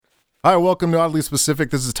Hi, welcome to Oddly Specific.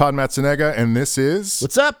 This is Todd Matsunega, and this is...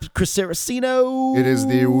 What's up, Chris Saraceno? It is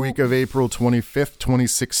the week of April 25th,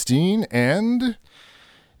 2016, and...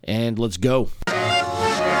 And let's go.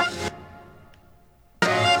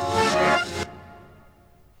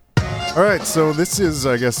 All right, so this is,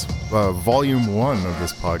 I guess, volume 1 of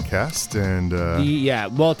this podcast,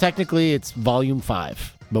 and... Well, technically it's volume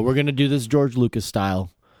 5, but we're going to do this George Lucas style.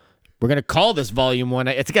 We're going to call this volume 1.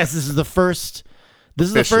 I guess this is the first... This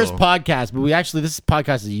is Official. the first podcast, but this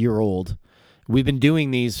podcast is a year old. We've been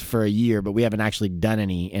doing these for a year, but we haven't actually done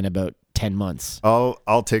any in about 10 months.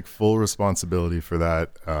 I'll take full responsibility for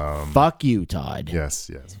that. Fuck you, Todd. Yes,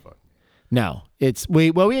 fuck. No,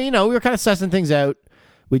 we were kind of sussing things out.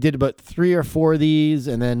 We did about 3 or 4 of these,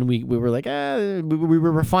 and then we were like, we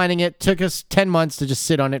were refining it. Took us 10 months to just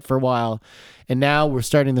sit on it for a while, and now we're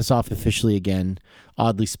starting this off officially again.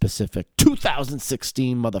 Oddly Specific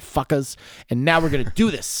 2016, motherfuckers. And now we're going to do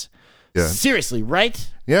this. Yeah. Seriously, right?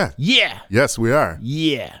 Yeah. Yeah. Yes, we are.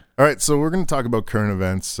 Yeah. All right, so we're going to talk about current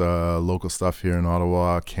events, local stuff here in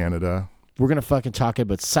Ottawa, Canada. We're going to fucking talk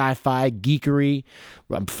about sci-fi, geekery.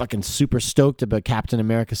 I'm fucking super stoked about Captain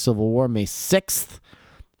America Civil War, May 6th.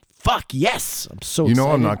 Fuck yes. I'm so excited.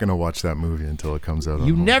 I'm not going to watch that movie until it comes out.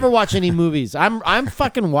 You never watch any movies. I'm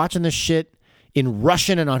fucking watching this shit in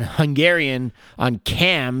Russian and on Hungarian, on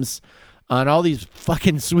cams, on all these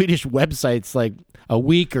fucking Swedish websites like a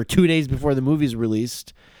week or 2 days before the movie's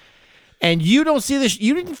released. And you don't see this.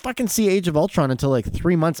 You didn't fucking see Age of Ultron until like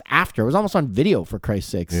 3 months after. It was almost on video, for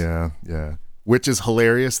Christ's sakes. Yeah. Which is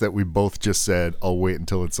hilarious that we both just said, I'll wait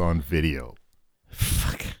until it's on video.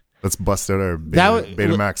 Fuck. Let's bust out our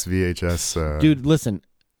Betamax VHS. Dude, listen,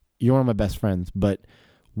 you're one of my best friends, but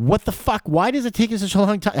what the fuck? Why does it take you such a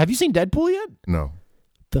long time? Have you seen Deadpool yet? No.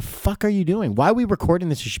 The fuck are you doing? Why are we recording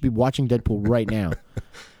this? You should be watching Deadpool right now.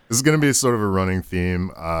 This is going to be sort of a running theme.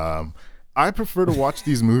 I prefer to watch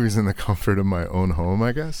these movies in the comfort of my own home,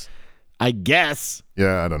 I guess. I guess.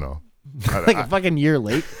 Yeah, I don't know. Like a fucking year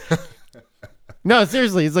late. No,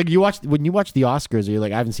 seriously, it's like when you watch the Oscars, you're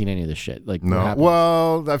like, I haven't seen any of this shit. Like, no.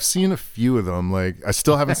 Well, I've seen a few of them. Like, I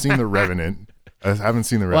still haven't seen The Revenant. I haven't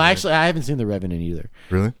seen The Revenant. Well, actually, I haven't seen The Revenant either.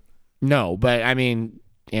 Really? No, but I mean,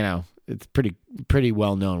 it's pretty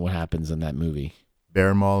well known what happens in that movie.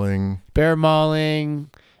 Bear mauling,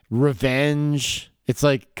 revenge. It's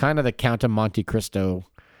like kind of the Count of Monte Cristo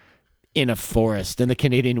in a forest in the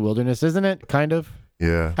Canadian wilderness, isn't it? Kind of.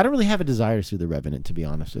 Yeah. I don't really have a desire to see The Revenant, to be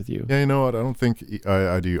honest with you. Yeah, you know what? I don't think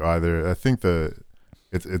I do either. I think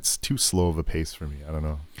it's too slow of a pace for me. I don't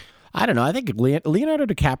know. I think Leonardo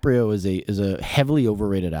DiCaprio is a heavily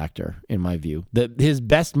overrated actor, in my view. His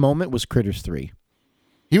best moment was Critters 3.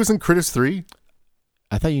 He was in Critters 3?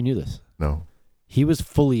 I thought you knew this. No. He was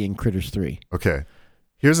fully in Critters 3. Okay.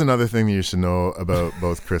 Here's another thing that you should know about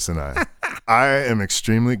both Chris and I. I am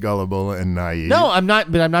extremely gullible and naive. No, I'm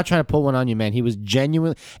not, but I'm not trying to pull one on you, man. He was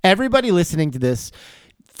genuinely... Everybody listening to this,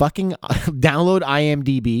 fucking download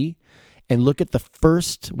IMDb and look at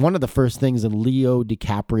one of the first things in Leo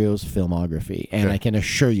DiCaprio's filmography, and okay. I can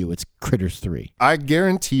assure you it's Critters 3. I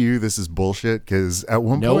guarantee you this is bullshit, because at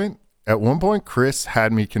one point, Chris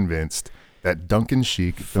had me convinced that Duncan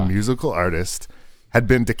Sheik, the musical artist, had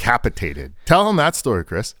been decapitated. Tell him that story,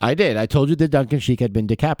 Chris. I did. I told you that Duncan Sheik had been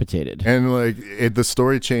decapitated. And the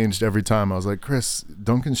story changed every time. I was like, Chris,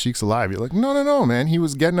 Duncan Sheik's alive. You're like, no, man. He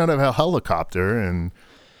was getting out of a helicopter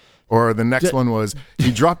Or the next one was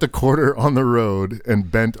he dropped a quarter on the road and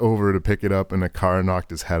bent over to pick it up, and a car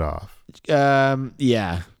knocked his head off.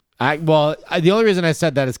 Yeah. The only reason I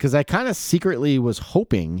said that is because I kind of secretly was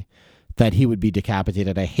hoping that he would be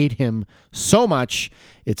decapitated. I hate him so much.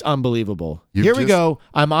 It's unbelievable. Here we go.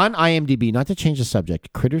 I'm on IMDb, not to change the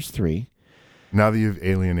subject. Critters 3. Now that you've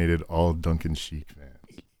alienated all Duncan Sheik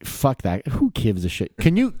fans. Fuck that. Who gives a shit?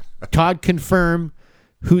 Can you, Todd, confirm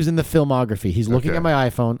who's in the filmography? He's looking at my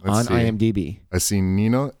iPhone. Let's see. IMDb. I see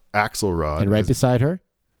Nina Axelrod. And right beside her?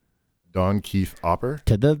 Don Keith Opper.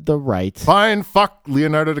 To the right. Fine, fuck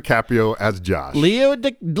Leonardo DiCaprio as Josh. Leo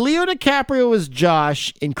DiCaprio was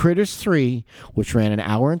Josh in Critters 3, which ran an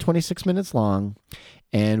hour and 26 minutes long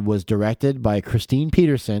and was directed by Christine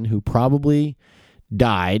Peterson, who probably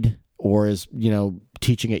died or is,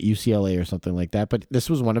 teaching at UCLA or something like that. But this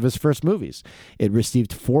was one of his first movies. It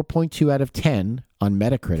received 4.2 out of 10 on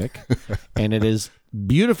Metacritic, and it is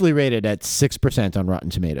beautifully rated at 6% on Rotten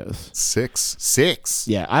Tomatoes. 6?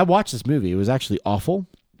 Yeah, I watched this movie. It was actually awful.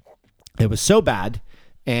 It was so bad.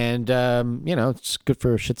 And, it's good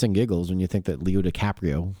for shits and giggles when you think that Leo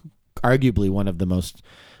DiCaprio, arguably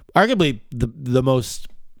the most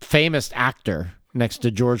famous actor next to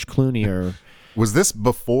George Clooney or Was this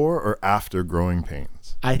before or after Growing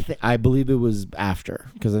Pains? I believe it was after,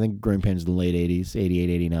 because I think Growing Pains was the late 80s, 88,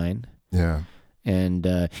 89. Yeah. And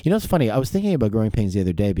it's funny. I was thinking about Growing Pains the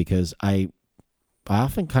other day because I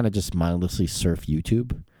often kind of just mindlessly surf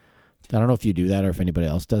YouTube. I don't know if you do that or if anybody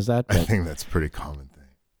else does that. But I think that's a pretty common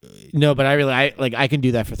thing. No, but I can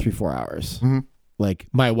do that for 3-4 hours. Mm-hmm. Like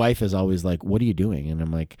my wife is always like, "What are you doing?" And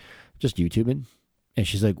I'm like, "Just YouTubing." And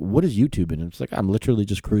she's like, "What is YouTubing?" And it's like, "I'm literally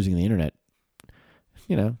just cruising the internet."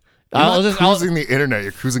 You're not cruising the internet.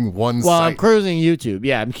 You're cruising one site. I'm cruising YouTube.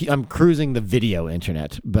 Yeah, I'm cruising the video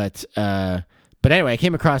internet. But anyway, I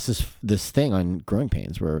came across this thing on Growing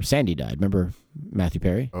Pains where Sandy died. Remember Matthew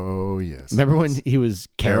Perry? Oh yes. Remember when he was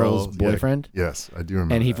Carol's boyfriend? Yeah. Yes, I do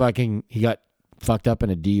remember. And he got fucked up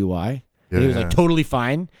in a DUI. And he was like totally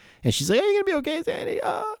fine. And she's like, "Are you gonna be okay, Sandy?"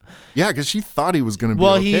 Yeah, because she thought he was gonna be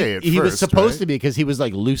okay. He was supposed to be, because he was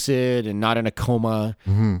like lucid and not in a coma.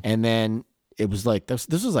 Mm-hmm. And then it was like this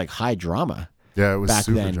was like high drama. Yeah, it was back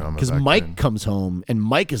super then, drama. because Mike comes home and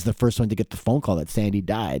Mike is the first one to get the phone call that Sandy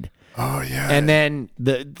died. Oh yeah. And then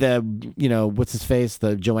the what's his face,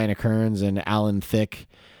 the Joanna Kearns and Alan Thicke,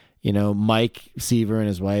 Mike Seaver and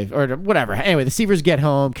his wife or whatever. Anyway, the Seavers get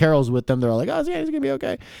home. Carol's with them. They're all like, "Oh, yeah, he's gonna be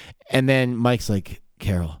okay." And then Mike's like,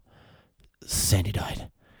 "Carol, Sandy died,"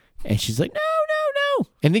 and she's like, "No,"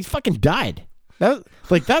 and he fucking died. That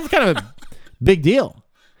was kind of a big deal.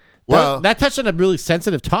 Well, that touched on a really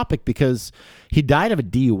sensitive topic because he died of a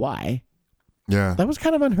DUI. Yeah, that was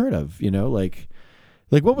kind of unheard of.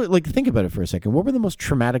 Like what? Think about it for a second. What were the most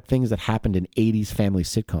traumatic things that happened in '80s family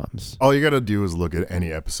sitcoms? all you got to do is look at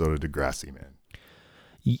any episode of Degrassi, man.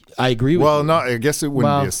 I agree with you. Well, I guess it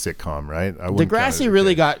wouldn't be a sitcom, right? Degrassi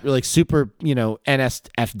really got like super,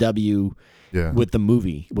 NSFW with the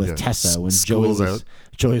movie with Tessa when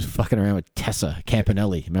Joey was fucking around with Tessa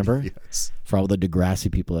Campanelli, remember? Yes. For all the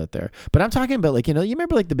Degrassi people out there. But I'm talking about you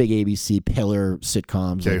remember like the big ABC pillar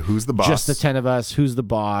sitcoms. Okay, like Who's the Boss? Just the 10 of Us, Who's the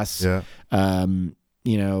Boss? Yeah.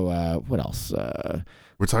 What else?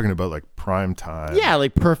 We're talking about like prime time. Yeah,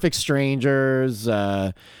 like Perfect Strangers,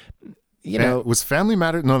 was Family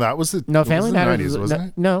Matters? No, that was Family Matters 90s, wasn't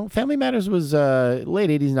it? No, Family Matters was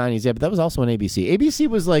late 80s, 90s. Yeah, but that was also on ABC. ABC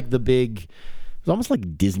was like the big. It was almost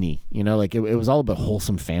like Disney, like it was all about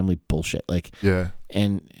wholesome family bullshit. Like, yeah.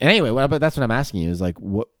 And anyway, but that's what I'm asking you is like,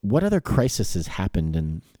 what other crises happened?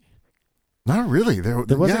 And not really. There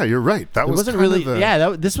wasn't, yeah, you're right. That wasn't really.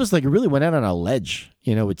 This was like it really went out on a ledge,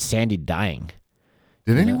 with Sandy dying.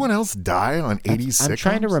 Did anyone else die on 80s sitcoms? I'm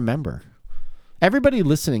trying to remember. Everybody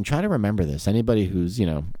listening, try to remember this. Anybody who's,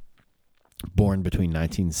 born between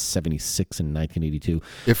 1976 and 1982.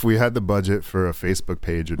 If we had the budget for a Facebook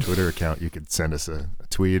page or Twitter account, you could send us a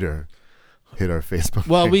tweet or hit our Facebook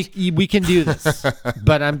page. we can do this.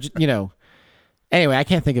 But I'm, anyway, I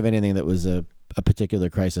can't think of anything that was a particular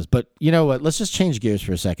crisis. But you know what? Let's just change gears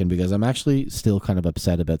for a second because I'm actually still kind of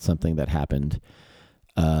upset about something that happened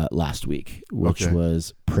last week, which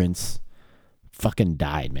was Prince fucking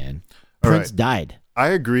died, man. Prince died. I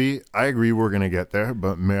agree we're going to get there,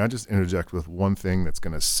 but may I just interject with one thing that's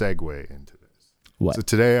going to segue into this? What? So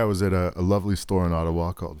today I was at a lovely store in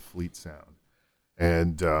Ottawa called Fleet Sound.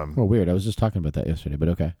 And weird. I was just talking about that yesterday, but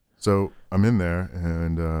okay. So I'm in there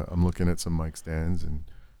and I'm looking at some mic stands and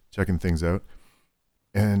checking things out.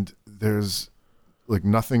 And there's like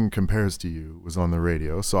Nothing Compares to You was on the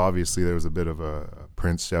radio. So obviously there was a bit of a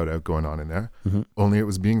Prince shout out going on in there. Mm-hmm. Only it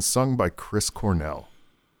was being sung by Chris Cornell.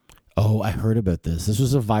 Oh, I heard about this. This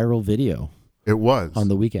was a viral video. It was. On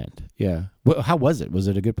the weekend. Yeah. How was it? Was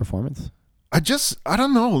it a good performance? I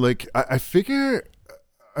don't know. Like, I figure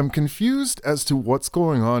I'm confused as to what's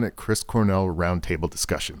going on at Chris Cornell roundtable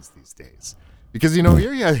discussions these days. Because,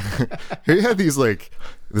 here you had these, like,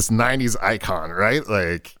 this 90s icon, right?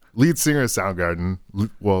 Like, lead singer of Soundgarden,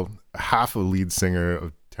 half a lead singer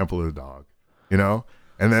of Temple of the Dog,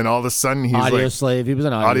 And then all of a sudden he's Audio Slave. He was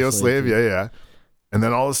an Audio Slave. Yeah. And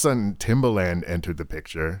then all of a sudden, Timbaland entered the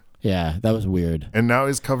picture. Yeah, that was weird. And now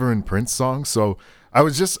he's covering Prince songs. So I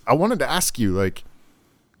wanted to ask you, like,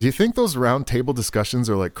 do you think those round table discussions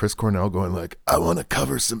are like Chris Cornell going like, I want to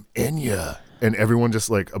cover some Enya? And everyone just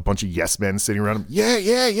like a bunch of yes men sitting around him.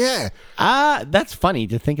 Yeah. That's funny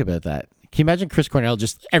to think about that. Can you imagine Chris Cornell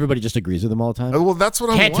everybody just agrees with him all the time? Well, that's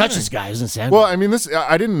what I'm Can't wondering. touch this guy. Doesn't sound Well, I mean,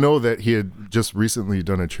 I didn't know that he had just recently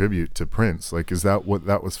done a tribute to Prince. Like, is that what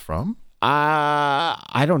that was from?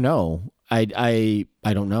 I don't know. I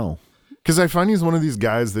don't know. Because I find he's one of these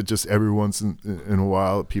guys that just every once in a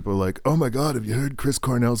while, people are like, oh my God, have you heard Chris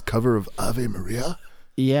Cornell's cover of Ave Maria?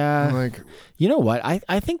 Yeah. I'm like, you know what?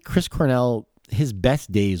 I think Chris Cornell, his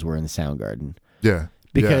best days were in Soundgarden. Yeah.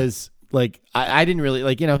 Because Like I didn't really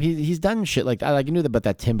like, he's done shit like that. Like, I knew about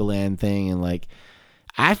that Timbaland thing, and like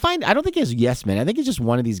I don't think he's yes man. I think he's just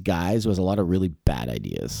one of these guys who has a lot of really bad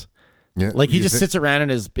ideas. Yeah, like he just sits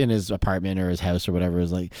around in his apartment or his house or whatever.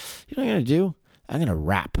 Is like, you know what I'm gonna do? I'm gonna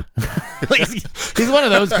rap. Like, he's one of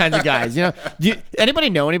those kinds of guys. Anybody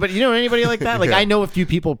know anybody? You know anybody like that? Like I know a few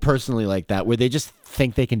people personally like that, where they just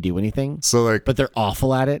think they can do anything. So like, but they're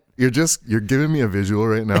awful at it. You're giving me a visual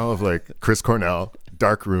right now of like Chris Cornell,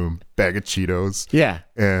 dark room, bag of Cheetos. Yeah,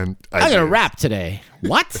 and I'm gonna rap today.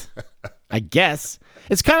 What? I guess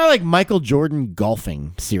it's kind of like Michael Jordan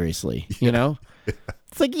golfing. Seriously, yeah.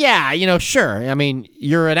 It's like, sure. I mean,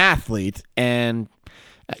 you're an athlete, and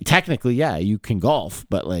technically, you can golf,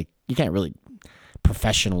 but like you can't really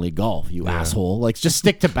professionally golf, you asshole. Like, just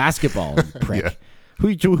stick to basketball, prick. Yeah. What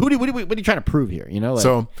are you trying to prove here? Like,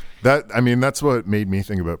 so that's what made me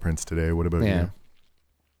think about Prince today. What about you?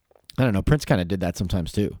 I don't know. Prince kind of did that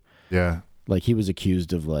sometimes too. Yeah, like he was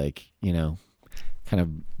accused of like, kind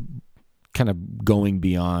of going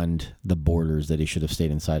beyond the borders that he should have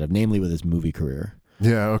stayed inside of, namely with his movie career.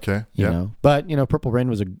 Yeah. Okay. You know, but Purple Rain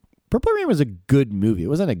was a good movie. It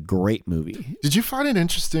wasn't a great movie. Did you find it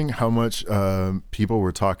interesting how much people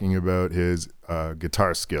were talking about his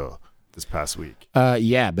guitar skill this past week?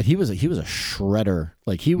 Yeah, but he was a shredder.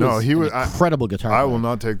 Like he was an incredible guitar player. I will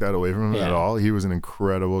not take that away from him at all. He was an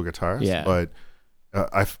incredible guitarist. Yeah. But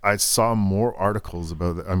I saw more articles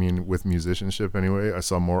about that. I mean, with musicianship anyway, I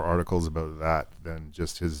saw more articles about that than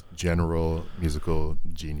just his general musical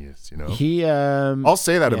genius. I'll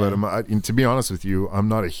say that about him. To be honest with you, I'm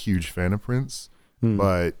not a huge fan of Prince,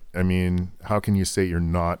 but I mean, how can you say you're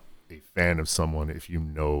not a fan of someone if you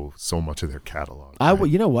know so much of their catalog? Right?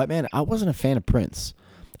 You know what, man? I wasn't a fan of Prince.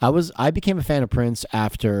 I became a fan of Prince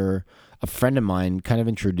after a friend of mine kind of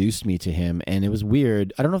introduced me to him, and it was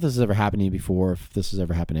weird. I don't know if this has ever happened to you before, if this has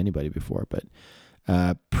ever happened to anybody before, but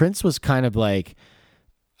Prince was kind of like,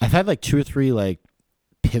 I've had like 2 or 3 like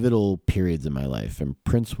pivotal periods in my life, and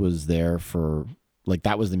Prince was there for like,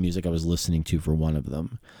 that was the music I was listening to for one of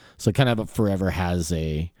them. So it kind of forever has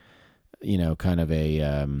a, kind of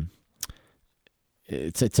a,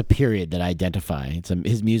 it's a period that I identify.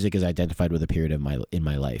 His music is identified with a period of in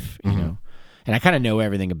my life, you know. And I kind of know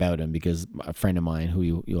everything about him because a friend of mine who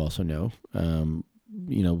you also know,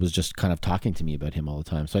 was just kind of talking to me about him all the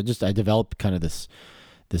time. So I developed kind of this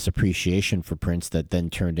appreciation for Prince that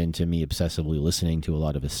then turned into me obsessively listening to a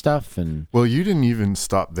lot of his stuff. And well, you didn't even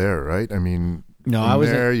stop there, right? I mean, no, I was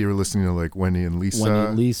there. You were listening to like Wendy and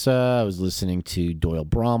Lisa. I was listening to Doyle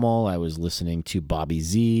Brommel. I was listening to Bobby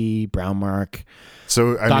Z, Brown Mark.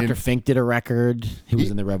 So Dr. Fink did a record. He was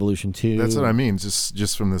in the Revolution too. That's what I mean.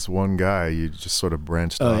 Just from this one guy, you just sort of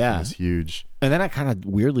branched off. Yeah. This huge. And then I kind of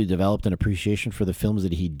weirdly developed an appreciation for the films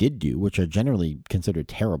that he did do, which are generally considered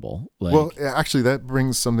terrible. Like, well, actually, that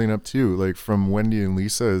brings something up too. Like from Wendy and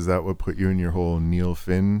Lisa, is that what put you in your whole Neil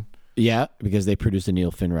Finn? Yeah, because they produced a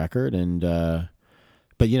Neil Finn record, and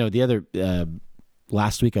but the other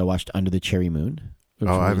last week I watched Under the Cherry Moon.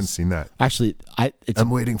 I haven't seen that. Actually, I'm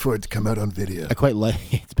waiting for it to come out on video. I quite like.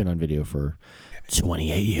 It's been on video for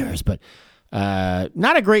 28 years, but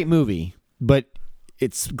not a great movie. But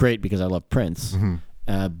it's great because I love Prince.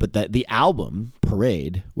 Mm-hmm. But the album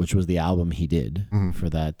Parade, which was the album he did for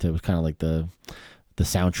that, it was kind of like the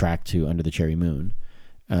soundtrack to Under the Cherry Moon.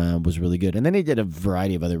 Was really good, and then he did a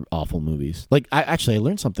variety of other awful movies. Like I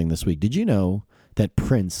learned something this week. Did you know that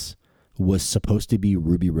Prince was supposed to be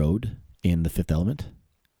Ruby Road in The Fifth Element?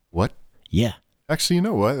 What? Yeah. Actually, you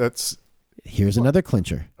know what? Here's another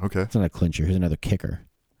clincher. Okay. It's not a clincher. Here's another kicker.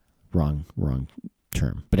 Wrong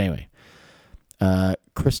term. But anyway,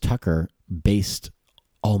 Chris Tucker based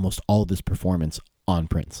almost all of this performance on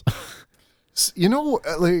Prince.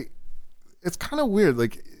 Like, it's kind of weird.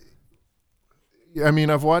 Like, I mean,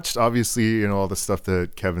 I've watched, obviously, all the stuff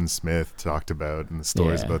that Kevin Smith talked about and the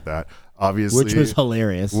stories about that. Obviously. Which was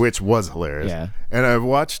hilarious. Yeah. And I've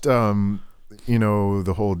watched, the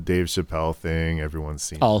whole Dave Chappelle thing. Everyone's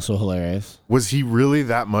seen. Also hilarious. Was he really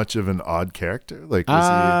that much of an odd character? Like,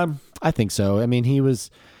 was he? I think so. I mean, he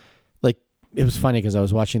was, like, it was funny because I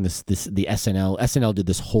was watching the SNL. SNL did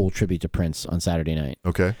this whole tribute to Prince on Saturday night.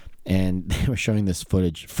 Okay. And they were showing this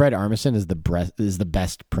footage. Fred Armisen is the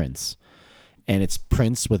best Prince. And it's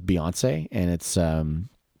Prince with Beyonce, and it's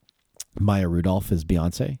Maya Rudolph is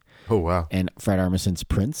Beyonce. Oh, wow. And Fred Armisen's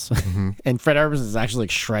Prince. Mm-hmm. And Fred Armisen is actually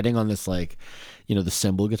like shredding on this, like, the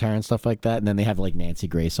cymbal guitar and stuff like that. And then they have like Nancy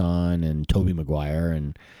Grace on and Tobey Maguire.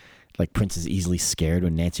 And like Prince is easily scared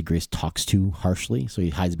when Nancy Grace talks too harshly, so he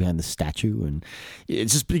hides behind the statue, and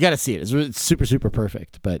it's just, you got to see it. It's super, super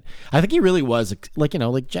perfect. But I think he really was like,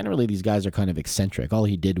 like generally these guys are kind of eccentric. All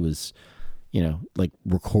he did was, like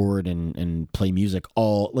record and play music.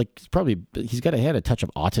 All like he's had a touch of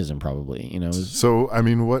autism probably. So I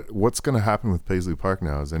mean, what's going to happen with Paisley Park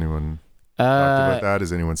now? Has anyone talked about that?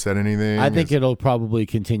 Has anyone said anything? I think it'll probably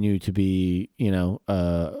continue to be,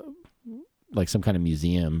 like some kind of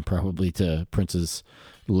museum, probably to Prince's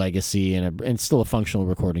legacy, and still a functional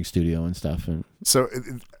recording studio and stuff. And so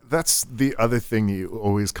that's the other thing you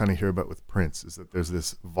always kind of hear about with Prince is that there's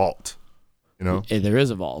this vault. There is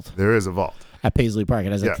a vault. There is a vault at Paisley Park.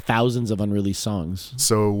 It has like thousands of unreleased songs.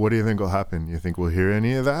 So what do you think will happen? You think we'll hear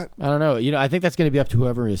any of that? I don't know. I think that's going to be up to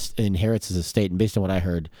whoever inherits his estate. And based on what I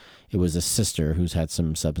heard, it was a sister who's had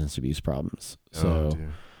some substance abuse problems. So.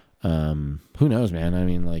 Who knows, man? I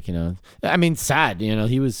mean, sad.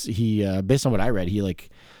 He based on what I read, he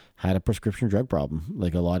like had a prescription drug problem,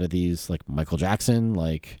 like a lot of these, like Michael Jackson,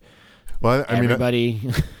 like everybody.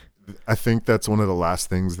 I think that's one of the last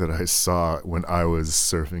things that I saw when I was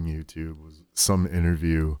surfing YouTube was some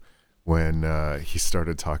interview when he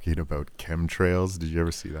started talking about chemtrails. Did you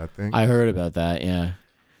ever see that thing? I heard about that. Yeah.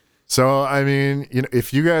 So I mean,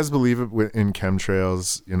 if you guys believe in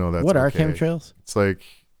chemtrails, that's what are okay. chemtrails? It's like.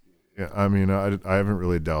 Yeah, I mean, I haven't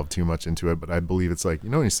really delved too much into it, but I believe it's like,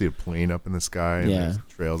 when you see a plane up in the sky and there's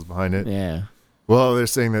trails behind it. Yeah. Well, they're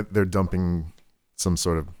saying that they're dumping some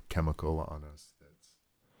sort of chemical on us.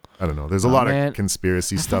 I don't know. There's a lot of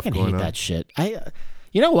conspiracy stuff going on. I hate that shit.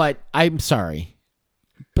 You know what? I'm sorry,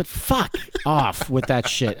 but fuck off with that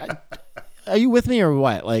shit. Are you with me or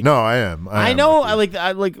what? Like, no, I am. I know. I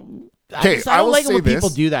don't like when people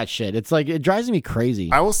do that shit. It's like, it drives me crazy.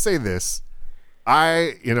 I will say this.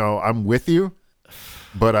 I'm with you,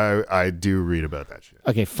 but I do read about that shit.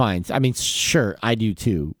 Okay, fine. I mean, sure, I do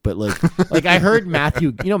too. But like I heard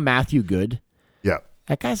Matthew, Matthew Good? Yeah.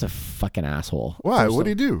 That guy's a fucking asshole. Why? What'd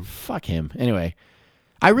he do? Fuck him. Anyway,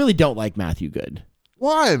 I really don't like Matthew Good.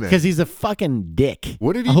 Why, man? Because he's a fucking dick.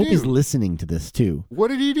 What did he do? I hope he's listening to this too. What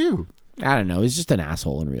did he do? I don't know. He's just an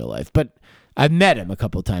asshole in real life. But I've met him a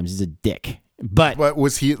couple of times. He's a dick. But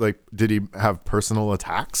was he like, did he have personal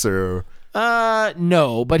attacks or...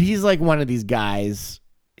 No, but he's like one of these guys.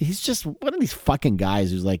 He's just one of these fucking guys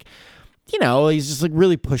who's like, he's just like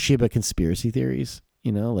really pushy about conspiracy theories.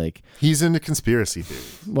 Like he's into conspiracy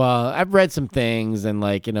theories. Well, I've read some things, and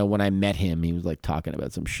like, when I met him, he was like talking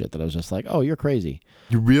about some shit that I was just like, oh, you're crazy.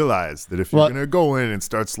 You realize that if you're gonna go in and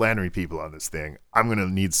start slandering people on this thing, I'm gonna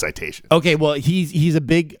need citations. Okay, well, he's a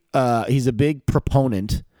big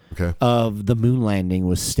proponent. Okay. Of the moon landing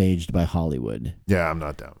was staged by Hollywood. Yeah, I'm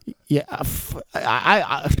not down. Yeah,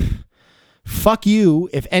 fuck you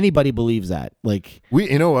if anybody believes that. Like,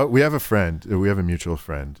 you know what? We have a mutual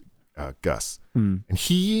friend, Gus, and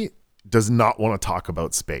he does not want to talk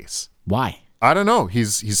about space. Why? I don't know.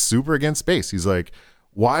 He's super against space. He's like,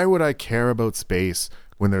 why would I care about space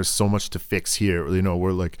when there's so much to fix here?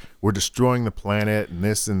 We're destroying the planet and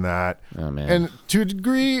this and that. Oh man. And to a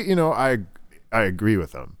degree, I agree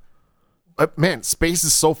with him. Man, space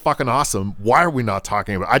is so fucking awesome. Why are we not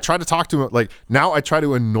talking about it? I try to talk to him, now I try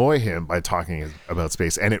to annoy him by talking about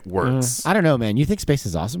space, and it works. I don't know, man. You think space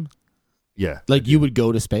is awesome? Yeah. Like, you would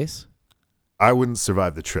go to space? I wouldn't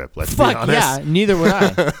survive the trip, let's be honest. Yeah, neither would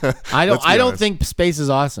I. I don't think space is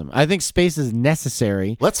awesome. I think space is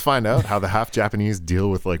necessary. Let's find out how the half Japanese deal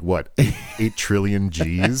with 8 trillion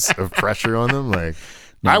G's of pressure on them.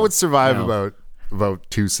 I would survive about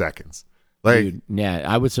 2 seconds. Dude, yeah,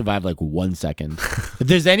 I would survive 1 second. If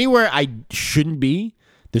there's anywhere I shouldn't be,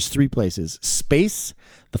 there's 3 places: space,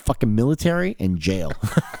 the fucking military, and jail.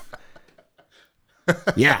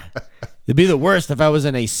 Yeah. It'd be the worst if I was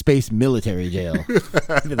in a space military jail.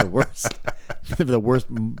 It'd be the worst. It'd be the worst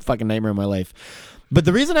fucking nightmare of my life. But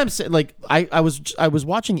the reason I'm I was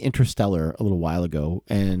watching Interstellar a little while ago,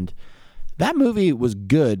 and that movie was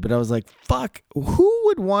good, but I was like, fuck, who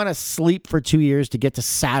would want to sleep for 2 years to get to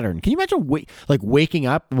Saturn? Can you imagine waking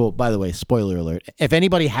up? Well, by the way, spoiler alert. If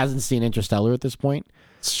anybody hasn't seen Interstellar at this point,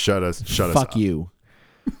 shut us fuck up. You.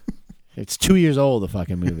 It's 2 years old, the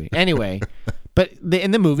fucking movie. Anyway, but in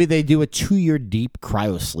the movie, they do a 2-year deep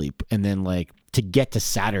cryo sleep, and then to get to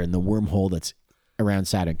Saturn, the wormhole that's around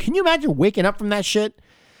Saturn. Can you imagine waking up from that shit?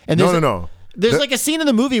 And No. There's a scene in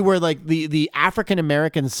the movie where the African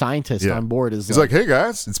American scientist on board is he's like, hey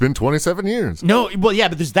guys, it's been 27 years. No, well, yeah,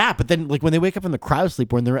 but there's that. But then when they wake up from the cryo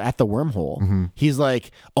sleep when they're at the wormhole, he's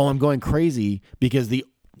like, oh, I'm going crazy because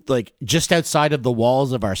just outside of the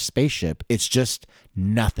walls of our spaceship, it's just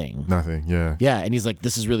nothing. Nothing, yeah. Yeah, and he's like,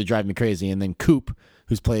 this is really driving me crazy. And then Coop,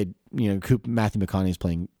 who's played Matthew McConaughey's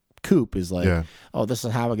playing Coop is like, oh, this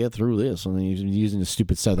is how I get through this. And then he's using the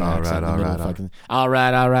stupid Southern accent in the middle of fucking, all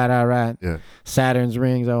right. Yeah. Saturn's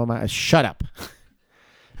rings. Oh my, shut up.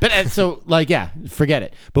 But so forget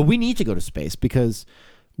it. But we need to go to space because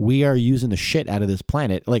we are using the shit out of this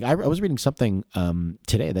planet. Like I was reading something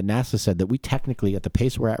today that NASA said that we technically, at the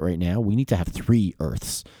pace we're at right now, we need to have 3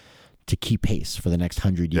 Earths to keep pace for the next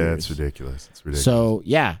 100 years. Yeah, it's ridiculous. So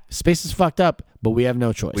space is fucked up, but we have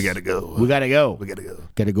no choice. We gotta go. Got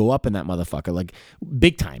to go up in that motherfucker, like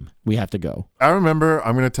big time. We have to go. I remember.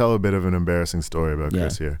 I'm gonna tell a bit of an embarrassing story about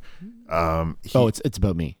Chris here. It's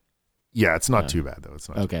about me. Yeah, it's not too bad though. It's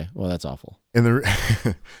not okay. Well, that's awful. And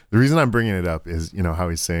the reason I'm bringing it up is how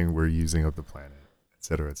he's saying we're using up the planet, et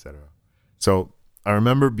cetera, et cetera. So I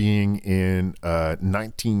remember being in a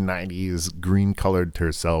 1990s green-colored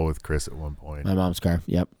Tercel with Chris at one point. My mom's car.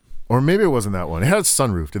 Yep. Or maybe it wasn't that one. It had a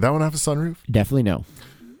sunroof. Did that one have a sunroof? Definitely no.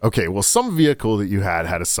 Okay, well, some vehicle that you had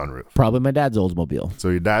a sunroof. Probably my dad's Oldsmobile. So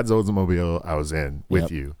your dad's Oldsmobile I was in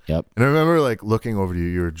with you. Yep. And I remember looking over to you.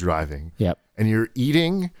 You were driving. Yep. And you're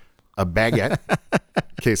eating a baguette.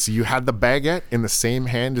 Okay, so you had the baguette in the same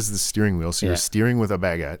hand as the steering wheel. So you're steering with a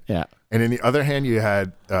baguette. Yeah. And in the other hand, you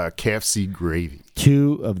had KFC gravy.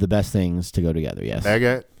 2 of the best things to go together, yes.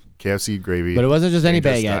 Baguette, KFC gravy. But it wasn't just any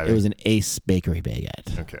baguette. Driving. It was an Ace Bakery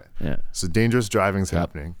baguette. Okay. Yeah. So dangerous driving's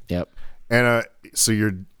happening. Yep. And so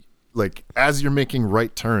you're as you're making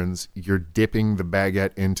right turns, you're dipping the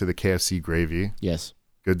baguette into the KFC gravy. Yes.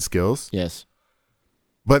 Good skills. Yes.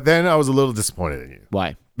 But then I was a little disappointed in you.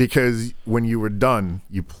 Why? Because when you were done,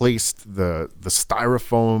 you placed the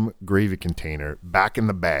styrofoam gravy container back in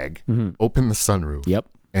the bag, opened the sunroof,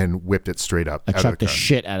 and whipped it straight up. I chucked the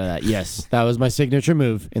shit out of that. Yes, that was my signature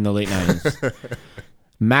move in the late 90s.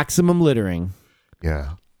 Maximum littering.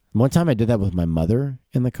 Yeah. One time I did that with my mother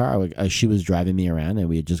in the car. She was driving me around, and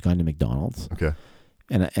we had just gone to McDonald's. Okay.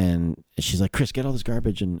 And she's like, Chris, get all this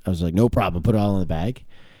garbage. And I was like, no problem. Put it all in the bag.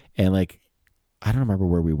 And I don't remember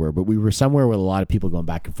where we were, but we were somewhere with a lot of people going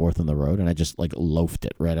back and forth on the road, and I just loafed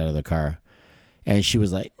it right out of the car. And she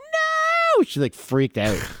was like, no! She freaked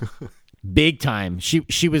out. Big time.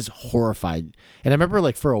 She was horrified. And I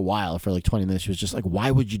remember for a while, for 20 minutes, she was just like, why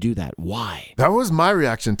would you do that? Why? That was my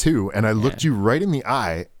reaction too. And I looked you right in the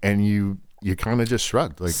eye, and you kind of just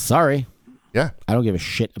shrugged. Sorry. Yeah. I don't give a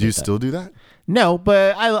shit about Do you that. still do that? No,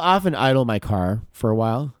 but I often idle my car for a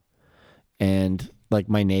while. And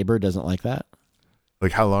my neighbor doesn't like that.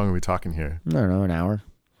 How long are we talking here? I don't know, an hour.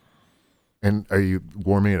 And are you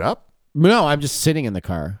warming it up? No, I'm just sitting in the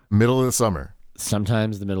car. Middle of the summer.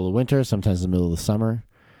 Sometimes the middle of winter, sometimes the middle of the summer.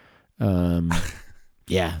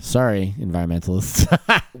 Yeah, sorry, environmentalists.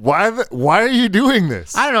 Why are you doing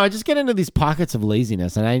this? I don't know. I just get into these pockets of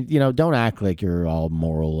laziness, and I don't act like you're all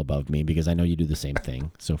moral above me because I know you do the same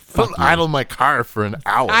thing. So fuck you. Idle my car for an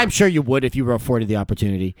hour. I'm sure you would if you were afforded the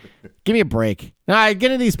opportunity. Give me a break. Now, I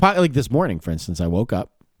get into these pockets, this morning, for instance. I woke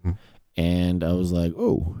up and I was like,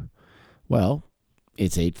 oh, well,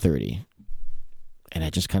 it's 8:30. And I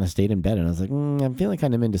just kind of stayed in bed, and I was like, I'm feeling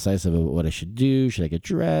kind of indecisive about what I should do. Should I get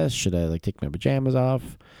dressed? Should I take my pajamas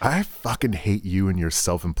off? I fucking hate you and your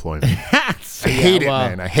self-employment. I hate it,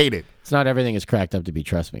 man. I hate it. It's not everything is cracked up to be,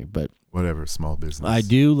 trust me. But whatever, small business. I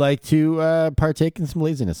do like to partake in some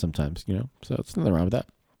laziness sometimes, So it's nothing wrong with that.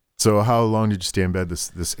 So how long did you stay in bed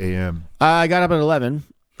this AM? I got up at 11,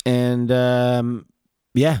 and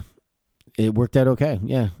it worked out okay.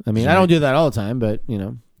 Yeah, I mean, I don't do that all the time, but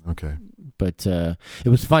Okay. But it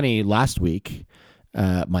was funny. Last week,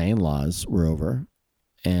 my in-laws were over,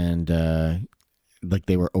 and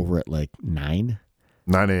they were over at 9 a.m.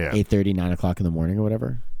 8:30, 9 o'clock in the morning or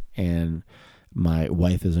whatever. And my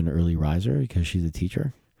wife is an early riser because she's a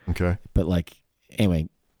teacher. Okay. But anyway,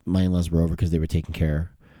 my in-laws were over because they were taking care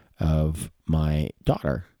of my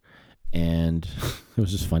daughter. And it was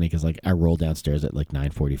just funny because I rolled downstairs at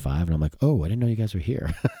 9:45, and I'm like, oh, I didn't know you guys were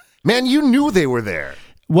here. Man, you knew they were there.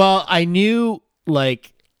 Well, I knew, I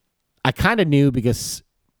kind of knew because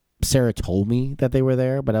Sarah told me that they were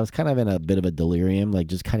there, but I was kind of in a bit of a delirium,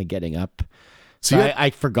 just kind of getting up. So I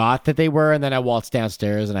forgot that they were, and then I waltzed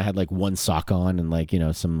downstairs, and I had one sock on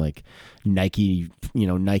and some Nike,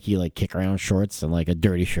 Nike kick around shorts and a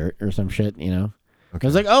dirty shirt or some shit, Okay. I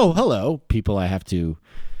was like, oh, hello, people I have to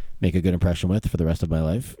make a good impression with for the rest of my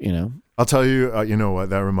life, I'll tell you, you know what?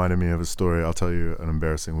 That reminded me of a story. I'll tell you an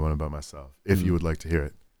embarrassing one about myself, if you would like to hear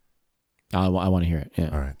it. I want to hear it. Yeah.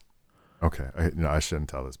 All right. Okay. I shouldn't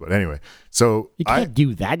tell this, but anyway. So you can't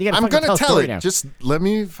do that. You I'm going to tell it. Now. Just let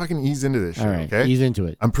me fucking ease into this shit, all right, okay? Ease into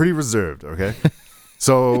it. I'm pretty reserved, okay?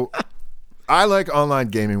 So I like online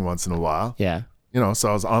gaming once in a while. Yeah. So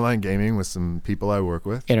I was online gaming with some people I work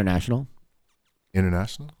with. International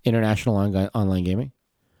online gaming.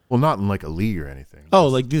 Well, not in like a league or anything. Oh,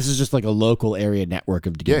 like this is just like a local area network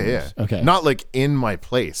of gamers. Yeah. Okay. Not like in my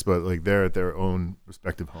place, but like they're at their own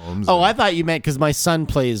respective homes. Oh, I thought you meant because my son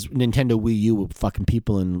plays Nintendo Wii U with fucking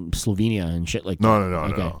people in Slovenia and shit like that. No.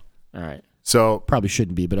 Okay. No. All right. So probably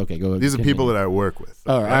shouldn't be, but okay, go. These are people that I work with.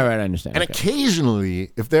 All right, I understand. And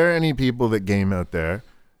occasionally, if there are any people that game out there,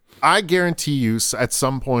 I guarantee you at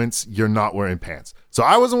some points you're not wearing pants. So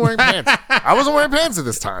I wasn't wearing pants. I wasn't wearing pants at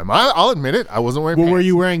this time. I'll admit it. I wasn't wearing pants. Were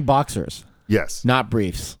you wearing boxers? Yes. Not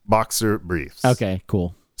briefs. Boxer briefs. Okay,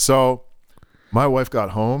 cool. So my wife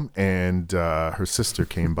got home and her sister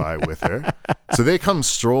came by with her. So they come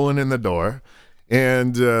strolling in the door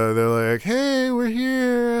and they're like, hey, we're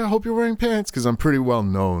here. I hope you're wearing pants because I'm pretty well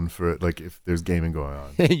known for it. Like if there's gaming going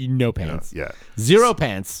on. No pants. Yeah. Zero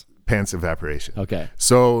pants. Pants evaporation. Okay.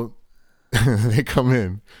 So they come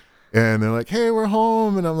in. And they're like, hey, we're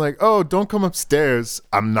home. And I'm like, oh, don't come upstairs.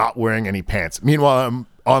 I'm not wearing any pants. Meanwhile, I'm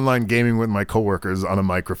online gaming with my coworkers on a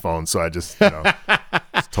microphone. So I just,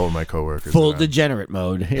 just told my coworkers. Full degenerate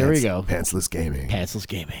mode. Here we go. Pantsless gaming. Pantsless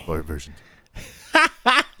gaming. Or version 2.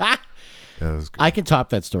 Yeah, I can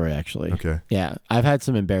top that story, actually. Okay. Yeah. I've had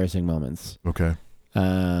some embarrassing moments. Okay.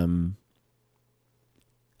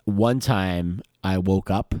 One time I woke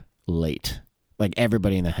up late. Like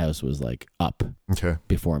everybody in the house was like up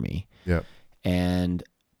before me. Yep. And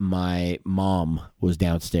my mom was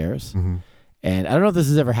downstairs. Mm-hmm. And I don't know if this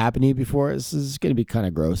has ever happened to you before. This is going to be kind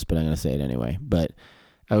of gross, but I'm going to say it anyway. But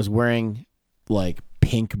I was wearing like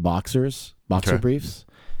pink boxer briefs.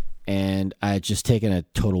 And I had just taken a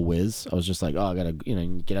total whiz. I was just like, oh, I got to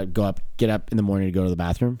get up in the morning to go to the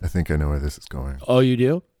bathroom. I think I know where this is going. Oh, you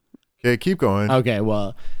do? Okay, keep going. Okay,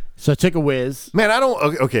 well, so I took a whiz. Man, I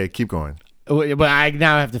don't. Okay, keep going. But I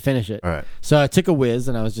now have to finish it. All right. So I took a whiz,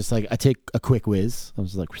 and I was just like, I take a quick whiz. I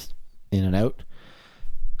was like, in and out.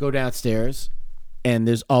 Go downstairs, and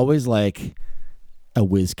there's always like a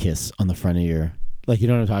whiz kiss on the front of your, like, you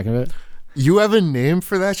know what I'm talking about? You have a name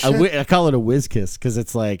for that shit? I call it a whiz kiss because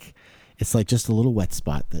it's like just a little wet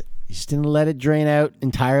spot that you just didn't let it drain out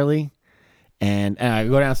entirely. And I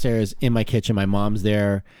go downstairs in my kitchen. My mom's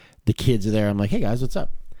there. The kids are there. I'm like, hey guys, what's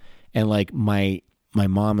up? And like my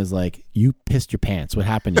mom is like, you pissed your pants. What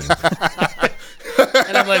happened to you?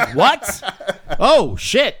 And I'm like, what? Oh,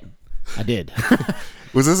 shit. I did.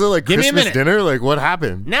 Was this like Give me a Christmas minute. dinner? Like what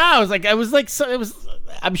happened? No,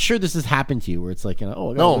 I'm sure this has happened to you where it's like,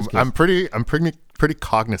 oh, no, I'm pretty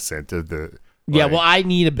cognizant of the. Yeah, well, I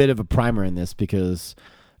need a bit of a primer in this because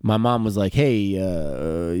my mom was like, hey,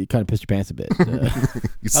 you kind of pissed your pants a bit.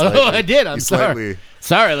 I did. I'm sorry.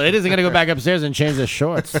 Sorry, ladies. I'm going to go back upstairs and change the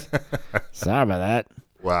shorts. Sorry about that.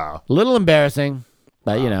 Wow. A little embarrassing,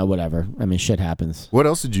 but whatever. I mean, shit happens. What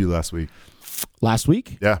else did you last week? Last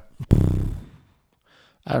week? Yeah.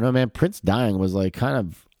 I don't know, man. Prince dying was like kind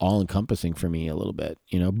of all-encompassing for me a little bit,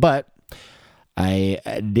 but I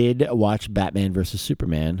did watch Batman versus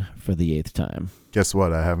Superman for the 8th time. Guess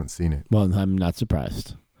what? I haven't seen it. Well, I'm not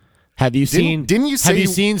surprised. Have you seen? Didn't you say? Have you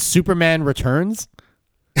seen Superman Returns?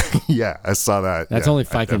 Yeah, I saw that. That's only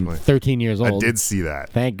fucking 13 years old. I did see that.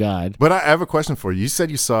 Thank God. But I have a question for you. You said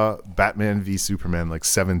you saw Batman v Superman like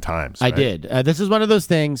 7 times. Right? I did. This is one of those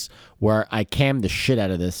things where I cammed the shit out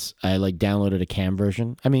of this. I like downloaded a cam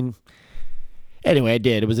version. I mean, anyway, I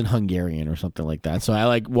did. It was in Hungarian or something like that. So I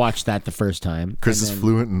like watched that the first time. Chris is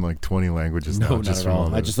fluent in like 20 languages now. No, not at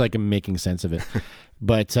all. I just like am making sense of it.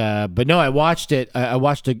 But no, I watched it. I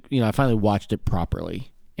watched it. I finally watched it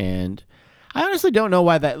properly, and I honestly don't know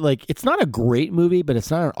why that. Like, it's not a great movie, but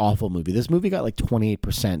it's not an awful movie. This movie got like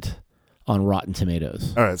 28% on Rotten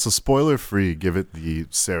Tomatoes. All right, so spoiler free. Give it the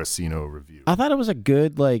Saraceno review. I thought it was a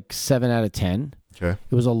good like 7 out of 10. Okay.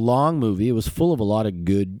 It was a long movie. It was full of a lot of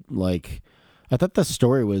good like. I thought the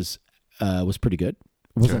story was pretty good.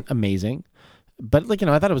 It wasn't amazing, but like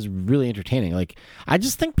I thought it was really entertaining. Like I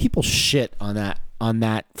just think people shit on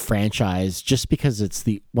that franchise just because it's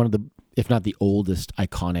one of the, if not the oldest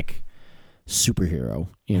iconic superhero.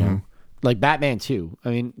 Like Batman too. I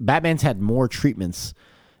mean, Batman's had more treatments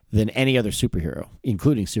than any other superhero,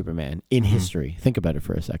 including Superman, in history. Think about it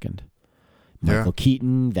for a second. Michael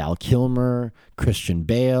Keaton, Val Kilmer, Christian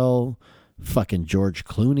Bale, fucking George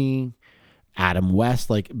Clooney. Adam West,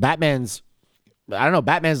 like Batman's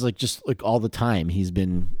like just like all the time he's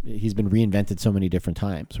been reinvented so many different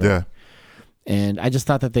times, right? Yeah. And I just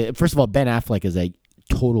thought that first of all, Ben Affleck is a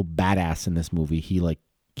total badass in this movie.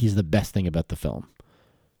 He's the best thing about the film.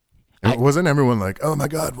 Wasn't everyone like, oh my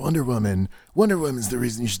God, Wonder Woman? Wonder Woman's the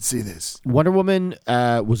reason you should see this. Wonder Woman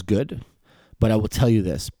was good, but I will tell you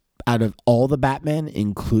this. out of all the Batman,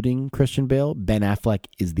 including Christian Bale, Ben Affleck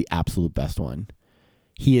is the absolute best one.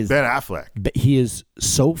 He is Ben Affleck. He is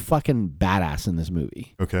so fucking badass in this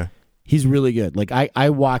movie. Okay. He's really good. Like I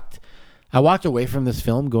walked away from this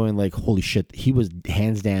film going like, holy shit, he was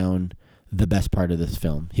hands down the best part of this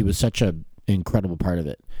film. He was such an incredible part of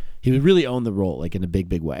it. He would really own the role, like in a big,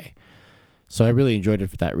 big way. So I really enjoyed it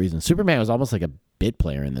for that reason. Superman was almost like a bit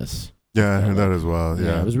player in this. Yeah, I heard that as well.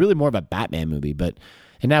 Yeah. It was really more of a Batman movie,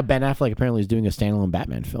 and now Ben Affleck apparently is doing a standalone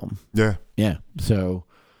Batman film. Yeah. Yeah. So,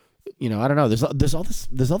 I don't know. There's all this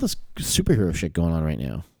superhero shit going on right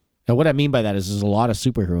now. Now, what I mean by that is there's a lot of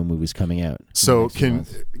superhero movies coming out. So can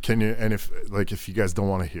you, and if you guys don't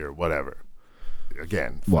want to hear, whatever,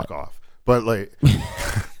 again, fuck off. But like,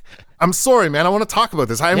 I'm sorry, man. I want to talk about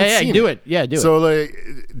this. I haven't seen it. Yeah, do it. So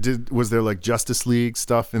like, was there like Justice League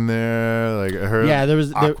stuff in there? Like I heard. Yeah, there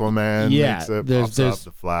was Aquaman. Yeah, pops up,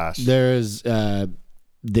 the Flash. There's.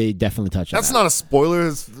 They definitely touched on that. That's not a spoiler.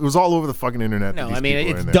 It was all over the fucking internet. No, I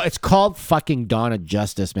mean it's called fucking Dawn of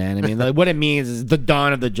Justice, man. I mean, like, what it means is the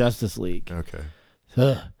dawn of the Justice League. Okay.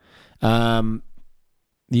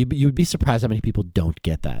 You'd be surprised how many people don't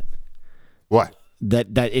get that. What?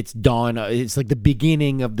 That it's dawn. It's like the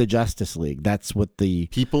beginning of the Justice League. That's what the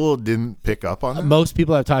people didn't pick up on. Most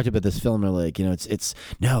people I've talked about this film are like, it's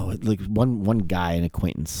no, like one guy, an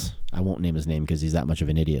acquaintance. I won't name his name because he's that much of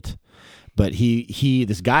an idiot. But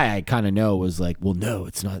this guy I kind of know was like, well, no,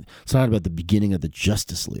 it's not about the beginning of the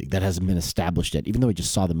Justice League. That hasn't been established yet, even though he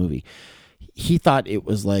just saw the movie. He thought it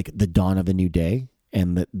was like the dawn of a new day,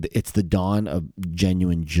 and that it's the dawn of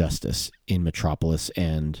genuine justice in Metropolis.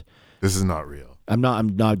 And this is not real. I'm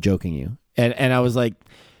not joking you. And I was like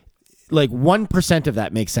 1% of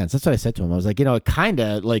that makes sense. That's what I said to him. I was like, it kind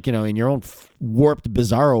of like, in your own warped,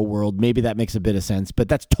 bizarro world, maybe that makes a bit of sense, but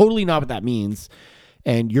that's totally not what that means.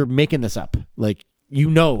 And you're making this up. Like,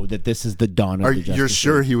 that this is the dawn of the Justice League. You're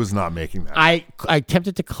sure he was not making that? I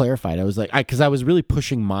attempted to clarify it. I was like, because I was really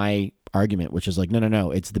pushing my argument, which is like, no.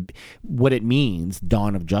 It's what it means,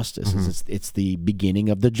 dawn of justice, is it's the beginning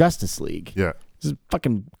of the Justice League. Yeah. This is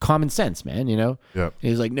fucking common sense, man, Yeah. And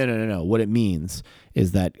he's like, no. What it means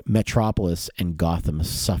is that Metropolis and Gotham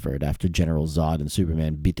suffered after General Zod and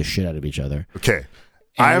Superman beat the shit out of each other. Okay.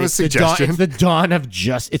 I have a suggestion. It's the dawn of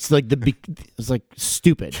it's like it's like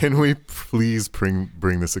stupid. Can we please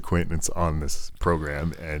bring this acquaintance on this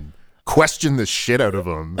program and question the shit out of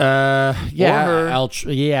him?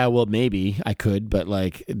 Yeah. Well, maybe I could, but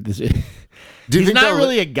like, he's not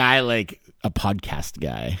really a guy like a podcast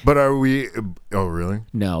guy. But are we? Oh, really?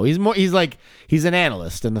 No, he's more. He's an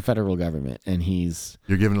analyst in the federal government, and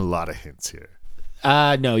you're giving a lot of hints here.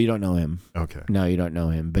 No, you don't know him. Okay. No, you don't know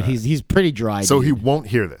him. But he's pretty dry. So he won't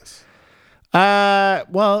hear this.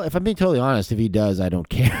 Well, if I'm being totally honest, if he does, I don't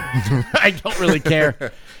care. I don't really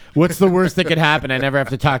care. What's the worst that could happen? I never have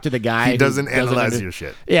to talk to the guy. He doesn't analyze your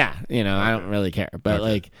shit. Yeah, I don't really care.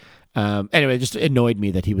 But anyway, it just annoyed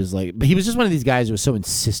me that he was like, but he was just one of these guys who was so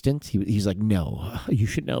insistent. He's like, no, you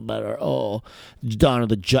should know better. Oh, dawn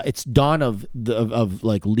of it's dawn of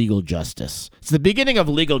like legal justice. It's the beginning of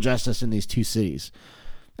legal justice in these two cities.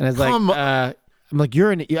 And I was like, I'm like,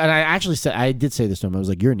 and I actually said, I did say this to him. I was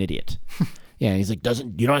like, you're an idiot. Yeah. And he's like,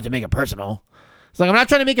 you don't have to make it personal. It's like, I'm not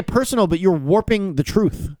trying to make it personal, but you're warping the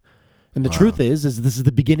truth. And the truth is this is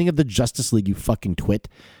the beginning of the Justice League, you fucking twit.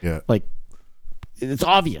 Yeah. Like, it's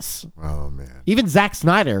obvious. Oh man! Even Zack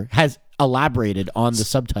Snyder has elaborated on the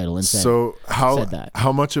subtitle and said that.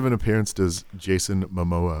 How much of an appearance does Jason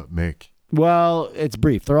Momoa make? Well, it's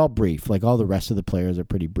brief. They're all brief. Like all the rest of the players are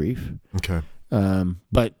pretty brief. Okay.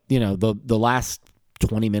 But the last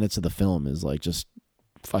 20 minutes of the film is like just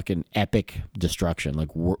fucking epic destruction. Like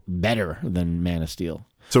better than Man of Steel.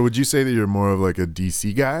 So would you say that you're more of like a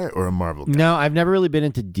DC guy or a Marvel guy? No, I've never really been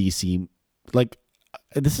into DC. Like.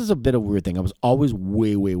 This is a bit of a weird thing. I was always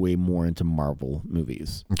way, way, way more into Marvel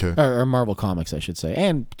movies. Okay. Or Marvel comics, I should say.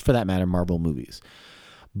 And for that matter, Marvel movies.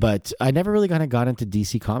 But I never really kind of got into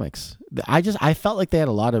DC comics. I felt like they had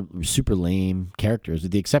a lot of super lame characters,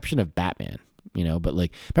 with the exception of Batman, But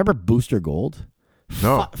like, remember Booster Gold?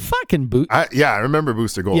 No. Fucking I remember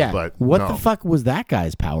Booster Gold, yeah. but what the fuck was that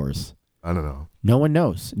guy's powers? I don't know. No one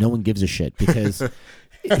knows. No one gives a shit because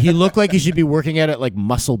he looked like he should be working at like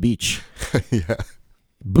Muscle Beach. Yeah.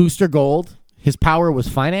 Booster Gold, his power was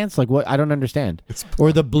finance? Like what? I don't understand.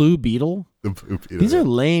 Or the Blue Beetle? The Blue Beetle. These are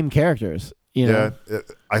lame characters. Yeah,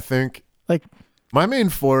 I think like my main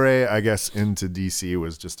foray, I guess, into DC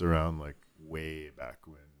was just around like way back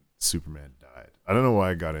when Superman died. I don't know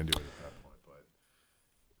why I got into it at that point, but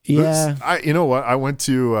yeah. You know what? I went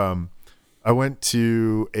to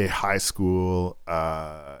a high school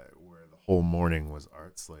where the whole morning was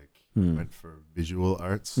arts. Like went for visual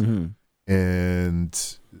arts.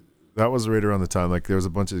 And that was right around the time, like there was a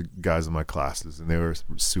bunch of guys in my classes and they were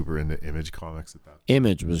super into Image comics at that point.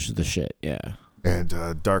 Image was the shit, yeah.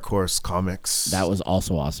 And Dark Horse Comics. That was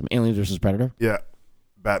also awesome. Aliens versus Predator. Yeah.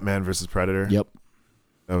 Batman versus Predator. Yep.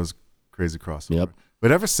 That was crazy crossover. Yep.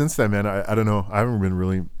 But ever since then, man, I don't know. I haven't been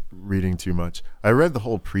really reading too much. I read the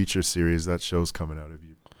whole Preacher series. That show's coming out. Have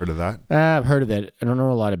you heard of that? I've heard of it. I don't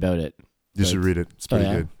know a lot about it. You should read it. It's pretty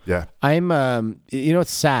good. Yeah. I'm, you know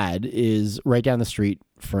what's sad is right down the street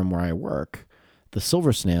from where I work, the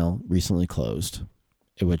Silver Snail recently closed,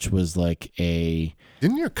 which was like a...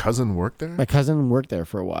 Didn't your cousin work there? My cousin worked there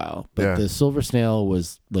for a while, but the Silver Snail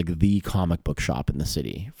was like the comic book shop in the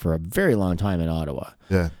city for a very long time in Ottawa.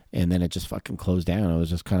 Yeah. And then it just fucking closed down. It was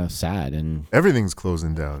just kind of sad. And everything's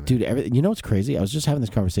closing down. Dude, you know what's crazy? I was just having this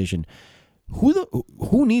conversation.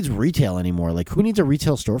 Who needs retail anymore? Like, who needs a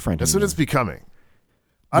retail storefront That's anymore? what it's becoming.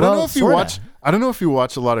 I don't know if you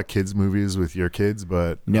watch a lot of kids movies with your kids,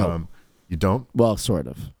 but no. You don't? Well, sort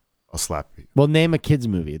of. I'll slap you. Well, name a kids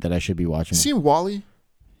movie that I should be watching. You seen WALL-E?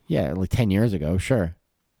 Yeah, like 10 years ago, sure.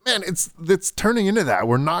 Man, it's turning into that.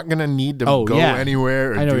 We're not gonna need to go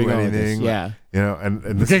anywhere or do anything. Yeah, you know, and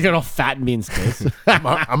this get all fat and be in space.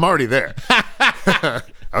 I'm already there. I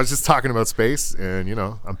was just talking about space, and you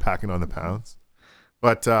know, I'm packing on the pounds.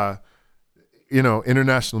 But you know,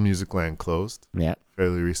 International Music Land closed. Yeah,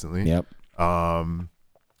 fairly recently. Yep.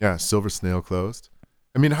 Yeah, Silver Snail closed.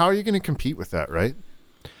 I mean, how are you going to compete with that, right?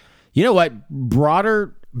 You know what?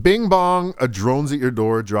 Broader. Bing bong, a drone's at your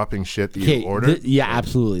door dropping shit that you ordered. Yeah,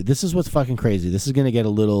 absolutely. This is what's fucking crazy. This is going to get a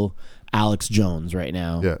little Alex Jones right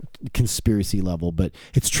now. Yeah. Conspiracy level, but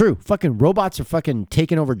it's true. Fucking robots are fucking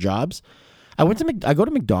taking over jobs. I go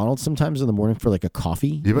to McDonald's sometimes in the morning for like a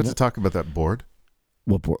coffee. You about to talk about that board?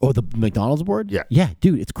 What board? Oh, the McDonald's board? Yeah. Yeah,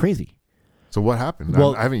 dude, it's crazy. So what happened?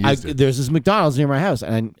 Well, I haven't used it. There's this McDonald's near my house,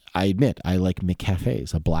 and I admit I like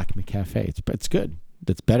McCafes, a black McCafe. It's good.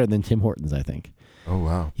 It's better than Tim Hortons, I think. Oh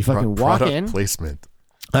wow! You fucking walk in. Placement.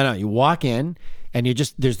 I know. You walk in, and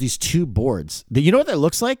there's these two boards. You know what that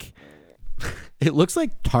looks like? It looks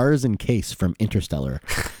like Tarzan Case from Interstellar.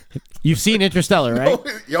 You've seen Interstellar, right?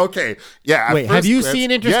 Okay. Yeah. Wait, have you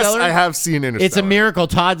seen Interstellar? Yes, I have seen Interstellar. It's a miracle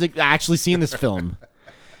Todd's actually seen this film.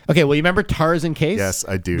 Okay, well, you remember Tarzan Case? Yes,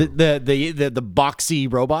 I do. The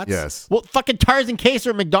boxy robots? Yes. Well, fucking Tarzan Case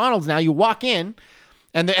are at McDonald's now. You walk in,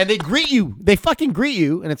 and they greet you. They fucking greet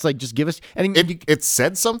you, and it's like, just give us... And it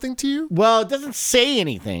said something to you? Well, it doesn't say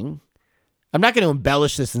anything. I'm not going to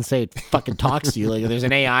embellish this and say it fucking talks to you. Like there's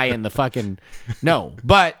an AI in the fucking... No.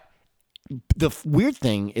 But the weird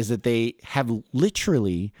thing is that they have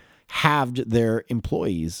literally halved their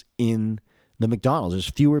employees in the McDonald's. There's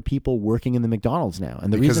fewer people working in the McDonald's now.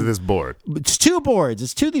 And because of this board. It's two boards.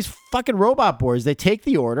 It's two of these fucking robot boards. They take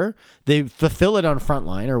the order, they fulfill it on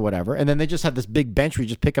Frontline or whatever, and then they just have this big bench where you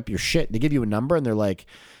just pick up your shit. They give you a number and they're like,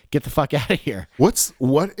 get the fuck out of here.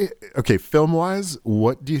 Okay, film-wise,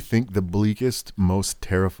 what do you think the bleakest, most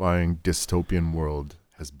terrifying dystopian world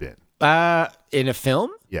has been? In a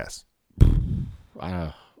film? Yes.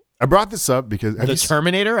 I brought this up because... The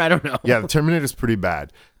Terminator? I don't know. Yeah, the Terminator's pretty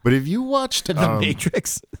bad. But have you watched... The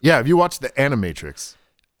Matrix? Yeah, have you watched the Animatrix?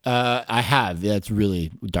 I have. Yeah, it's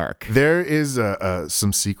really dark. There is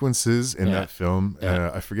some sequences in that film.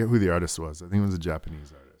 I forget who the artist was. I think it was a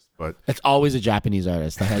Japanese artist. But it's always a Japanese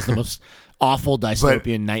artist that has the most awful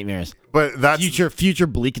dystopian nightmares. But that's... Future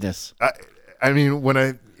bleakness. I mean, when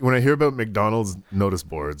I hear about McDonald's notice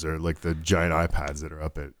boards or like the giant iPads that are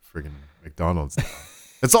up at friggin' McDonald's now,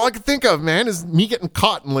 that's all I can think of, man, is me getting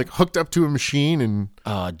caught and like hooked up to a machine. And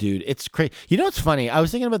oh, dude, it's crazy. You know what's funny? I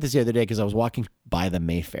was thinking about this the other day because I was walking by the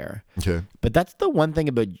Mayfair. Okay. But that's the one thing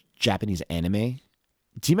about Japanese anime.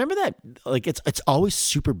 Do you remember that? Like, it's always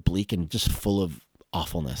super bleak and just full of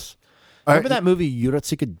awfulness. Remember that movie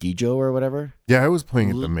Yurotsuka Dijo or whatever? Yeah, I was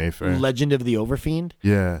playing at the Mayfair. Legend of the Overfiend?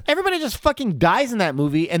 Yeah. Everybody just fucking dies in that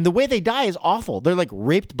movie, and the way they die is awful. They're like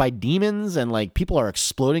raped by demons, and like people are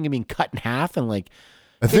exploding and being cut in half, and like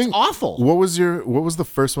it's awful. What was the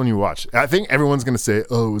first one you watched? I think everyone's gonna say,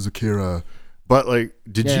 "Oh, it was Akira," but like,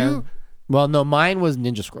 did you? Well, no, mine was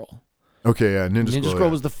Ninja Scroll. Okay, yeah, Ninja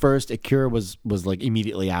Scroll was the first. Akira was like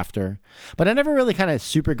immediately after. But I never really kind of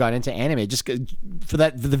super got into anime, just for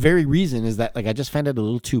the very reason is that like I just found it a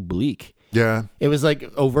little too bleak. Yeah, it was like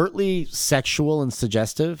overtly sexual and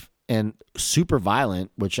suggestive and super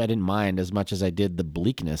violent, which I didn't mind as much as I did the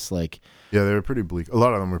bleakness. Like, yeah, they were pretty bleak. A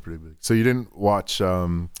lot of them were pretty bleak. So you didn't watch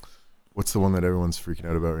what's the one that everyone's freaking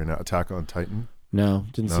out about right now? Attack on Titan? No,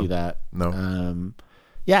 didn't see that. No.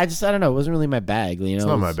 Yeah, I don't know. It wasn't really my bag. You know, it's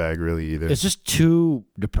not my bag really either. It's just too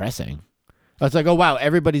depressing. It's like, oh wow,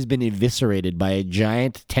 everybody's been eviscerated by a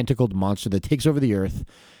giant tentacled monster that takes over the earth,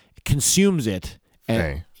 consumes it,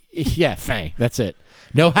 and yeah, Fang. That's it.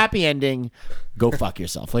 No happy ending. Go fuck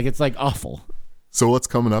yourself. Like, it's like awful. So what's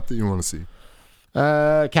coming up that you want to see?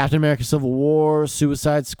 Captain America: Civil War,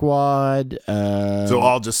 Suicide Squad. So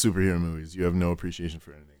all just superhero movies. You have no appreciation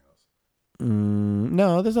for anything else.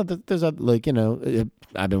 No, there's like, you know,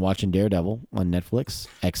 I've been watching Daredevil on Netflix.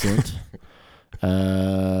 Excellent.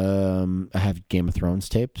 I have Game of Thrones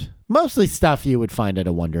taped. Mostly stuff you would find at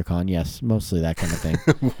a WonderCon. Yes, mostly that kind of thing.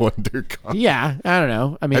 WonderCon. Yeah, I don't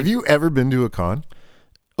know. I mean, have you ever been to a con?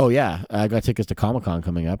 Oh yeah, I got tickets to Comic-Con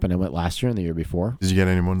coming up, and I went last year and the year before. Did you get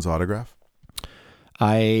anyone's autograph?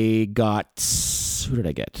 I got. Who did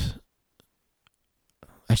I get?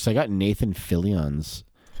 Actually, I got Nathan Fillion's.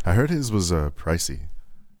 I heard his was pricey.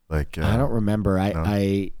 Like I don't remember.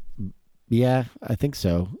 Yeah, I think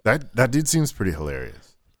so. That dude seems pretty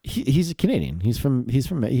hilarious. He's a Canadian. He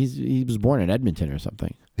was born in Edmonton or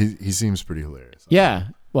something. He seems pretty hilarious. Yeah.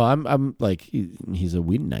 Well, I'm like he's a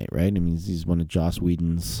Whedonite, right? I mean, he's one of Joss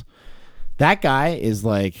Whedon's. That guy is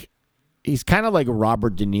like, he's kind of like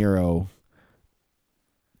Robert De Niro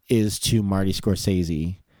is to Marty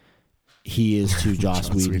Scorsese. He is to Joss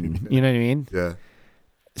Whedon. You know what I mean? Yeah.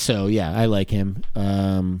 So yeah, I like him.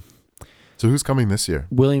 So who's coming this year?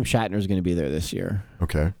 William Shatner is going to be there this year.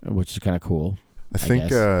 Okay. Which is kind of cool. I think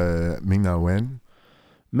Ming-Na Wen.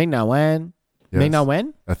 Ming-Na Wen? Yes. Ming-Na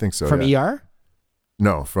Wen? I think so. From ER?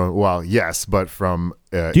 No, yes, but from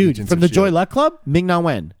dude, Agents from of the S.H.I.E.L.D. Joy Luck Club? Ming-Na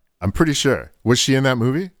Wen. I'm pretty sure. Was she in that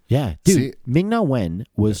movie? Yeah. Dude, Ming-Na Wen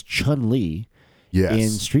was Chun-Li in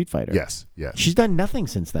Street Fighter. Yes. She's done nothing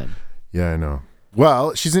since then. Yeah, I know.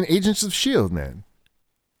 Well, she's in Agents of S.H.I.E.L.D., man.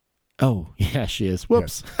 Oh, yeah, she is.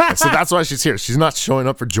 Whoops. Yeah. So that's why she's here. She's not showing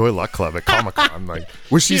up for Joy Luck Club at Comic-Con. Like,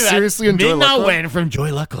 was she seriously in Joy Luck Club? Ming-Na Wen from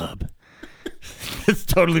Joy Luck Club. It's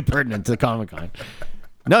totally pertinent to Comic-Con.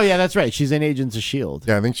 No, yeah, that's right. She's in Agents of S.H.I.E.L.D.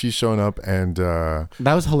 Yeah, I think she's showing up, and that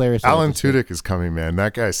was hilarious. Alan Tudyk is coming, man.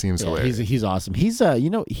 That guy seems hilarious. He's awesome. He's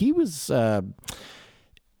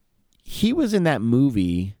he was in that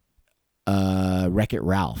movie Wreck-It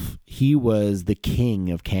Ralph. He was the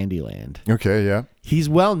king of Candyland. Okay, yeah. He's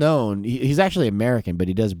well known. He's actually American, but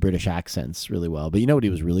he does British accents really well. But you know what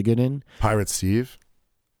he was really good in? Pirate Steve.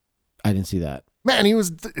 I didn't see that. Man, he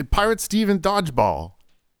was Pirate Steve in Dodgeball.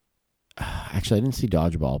 Actually, I didn't see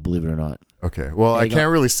Dodgeball, believe it or not. Okay. Well, I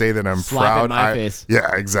can't really say that I'm proud. In my face.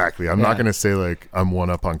 Yeah, exactly. I'm not going to say like I'm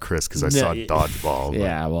one up on Chris because I saw Dodgeball.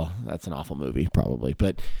 Yeah, well, that's an awful movie probably,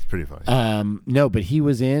 but it's pretty funny. No, but he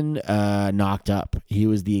was in Knocked Up. He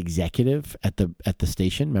was the executive at the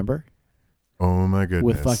station, remember? Oh my goodness.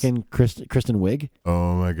 With fucking Kristen Wiig.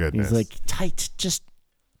 Oh my goodness. He's like, tight, just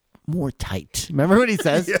more tight. Remember what he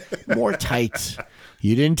says? Yeah. More tight.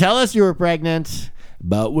 You didn't tell us you were pregnant.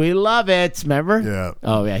 But we love it. Remember? Yeah.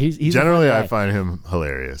 Oh yeah. He's generally I find him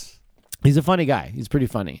hilarious. He's a funny guy. He's pretty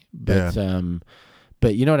funny. But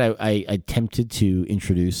but you know what I attempted to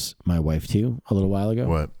introduce my wife to a little while ago?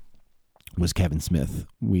 What? Was Kevin Smith.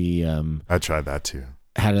 I tried that too.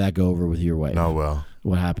 How did that go over with your wife? Not well.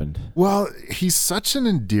 What happened? Well, he's such an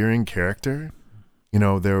endearing character. You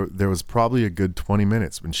know, there was probably a good 20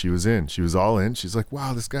 minutes when she was in. She was all in. She's like,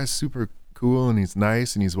 wow, this guy's super cool and he's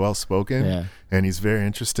nice and he's well spoken and he's very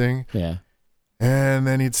interesting. Yeah. And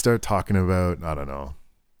then he'd start talking about, I don't know,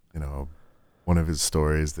 one of his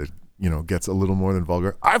stories that, gets a little more than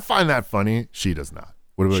vulgar. I find that funny. She does not.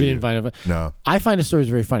 What about you? She didn't find it funny? No. I find his stories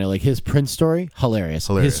very funny. Like his Prince story, hilarious.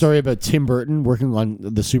 His story about Tim Burton working on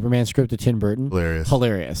the Superman script of Tim Burton.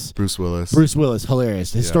 Hilarious. Bruce Willis,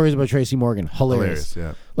 hilarious. His stories about Tracy Morgan, hilarious.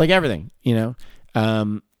 Yeah. Like everything,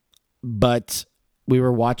 But we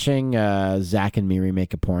were watching Zach and Miri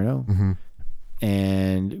make a porno,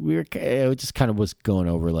 and it just kind of was going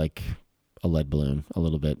over like a lead balloon a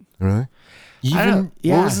little bit. Really? What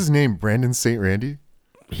was his name? Brandon St. Randy?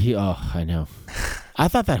 I know. I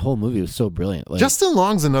thought that whole movie was so brilliant. Like, Justin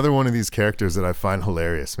Long's another one of these characters that I find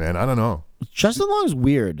hilarious, man. I don't know. Justin Long's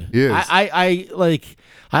weird. He is. I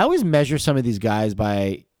always measure some of these guys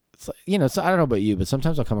by, so I don't know about you, but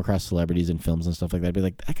sometimes I'll come across celebrities in films and stuff like that. I'd be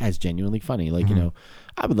like, that guy's genuinely funny. Like,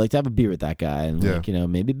 I would like to have a beer with that guy and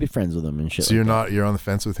maybe be friends with him and shit. So you're on the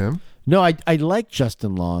fence with him? No, I like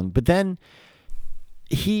Justin Long, but then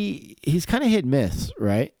he's kind of hit and miss,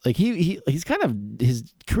 right? Like he's kind of,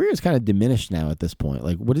 his career is kind of diminished now at this point.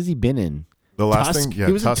 Like, what has he been in? The last Tusk? thing, yeah,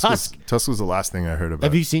 He was in Tusk. Tusk was the last thing I heard about.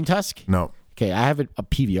 Have you seen Tusk? No. Okay, I have a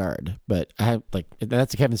PVR'd, but I have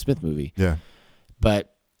that's a Kevin Smith movie. Yeah.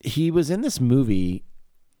 But he was in this movie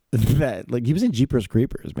that he was in Jeepers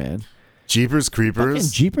Creepers, man. Jeepers Creepers?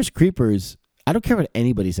 Fucking Jeepers Creepers. I don't care what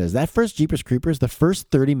anybody says. That first Jeepers Creepers, the first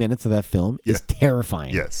 30 minutes of that film is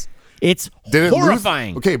terrifying. Yes. It's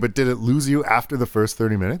horrifying. Okay, but did it lose you after the first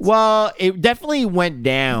 30 minutes? Well, it definitely went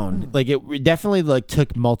down. Like it definitely like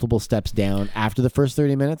took multiple steps down after the first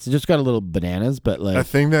 30 minutes. It just got a little bananas, but like I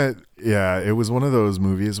think that it was one of those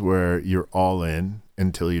movies where you're all in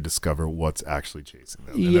until you discover what's actually chasing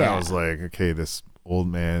them. And I was like, okay, this old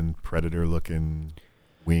man predator looking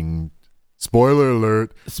winged spoiler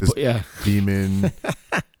alert, this demon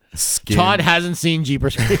skin. Todd hasn't seen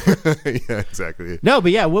Jeepers Creepers. Yeah, exactly. No,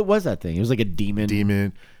 but what was that thing? It was like a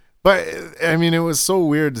demon. But I mean, it was so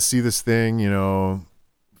weird to see this thing, they're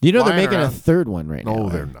making a third one right now. No,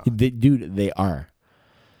 they're not. They are.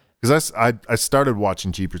 Because I started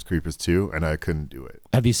watching Jeepers Creepers 2 and I couldn't do it.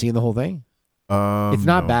 Have you seen the whole thing? It's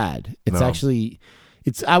not bad. It's actually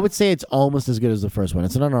I would say it's almost as good as the first one.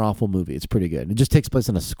 It's not an awful movie. It's pretty good. It just takes place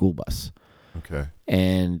on a school bus. Okay.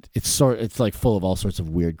 And it's like full of all sorts of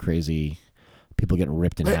weird, crazy people getting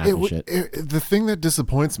ripped in half and shit. The thing that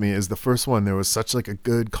disappoints me is the first one. There was such like a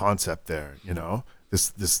good concept there, who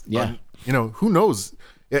knows?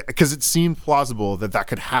 Because it seemed plausible that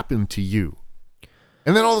could happen to you.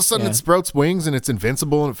 And then all of a sudden it sprouts wings and it's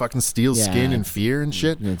invincible and it fucking steals skin and fear and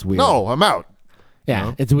shit. It's weird. No, I'm out.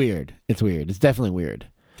 Yeah, it's weird. It's weird. It's definitely weird.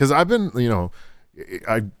 Because I've been,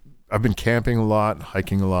 I've been camping a lot,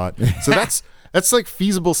 hiking a lot. So that's like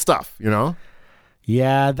feasible stuff,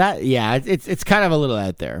 Yeah, it's kind of a little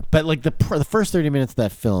out there. But like the first 30 minutes of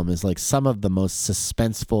that film is like some of the most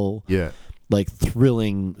suspenseful, like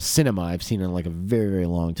thrilling cinema I've seen in like a very, very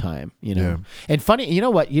long time, And funny, you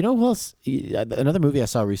know what? You know who else? Another movie I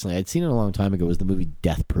saw recently, I'd seen it a long time ago, was the movie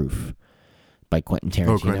Death Proof by Quentin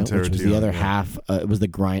Tarantino, which was the other half. It was the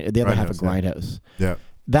other half of Grindhouse. Yeah.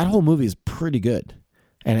 That whole movie is pretty good.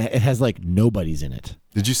 And it has like nobody's in it.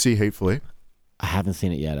 Did you see Hateful Eight? I haven't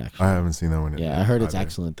seen it yet, actually. I haven't seen that one yet. Yeah, I heard it's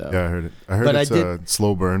excellent, though. Yeah, I heard it. I heard it's a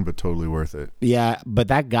slow burn, but totally worth it. Yeah, but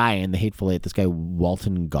that guy in the Hateful Eight, this guy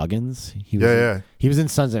Walton Goggins, he was in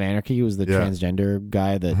Sons of Anarchy. He was the transgender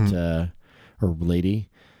guy that, or lady,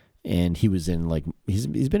 and he was in like he was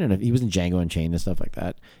in Django Unchained and stuff like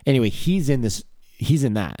that. Anyway, he's in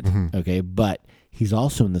that. Okay, but he's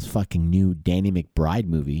also in this fucking new Danny McBride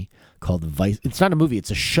movie called Vice. It's not a movie; it's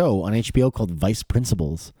a show on HBO called Vice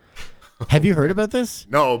Principals. Have you heard about this?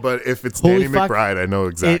 No, but if it's Danny McBride, I know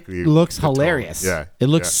exactly. It looks hilarious. Yeah. It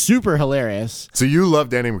looks super hilarious. So you love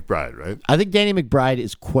Danny McBride, right? I think Danny McBride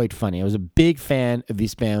is quite funny. I was a big fan of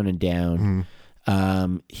Eastbound and Down.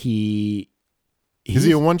 Is he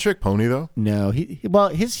a one-trick pony, though? No.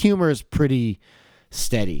 His humor is pretty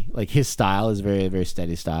steady. Like, his style is very, very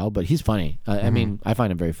steady style, but he's funny. I mean, I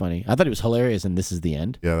find him very funny. I thought he was hilarious in This Is the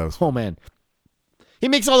End. Yeah, that was funny. Oh, man. He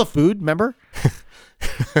makes all the food, remember?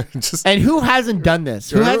 And who hasn't done this?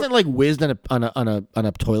 Who hasn't like whizzed on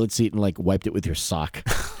a toilet seat and like wiped it with your sock?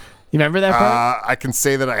 You remember that part? I can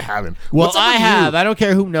say that I haven't. Well, I have. I don't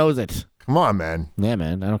care who knows it. Come on, man. Yeah,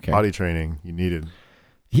 man. I don't care. Body training. You needed.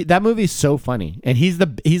 That movie's so funny, and he's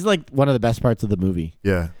like one of the best parts of the movie.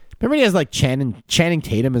 Yeah. Remember he has like Channing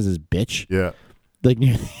Tatum as his bitch. Yeah. Like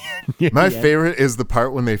my favorite is the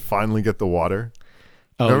part when they finally get the water.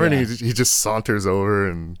 Oh, remember, and he just saunters over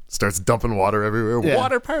and starts dumping water everywhere. Yeah.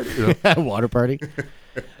 Water party. Water party.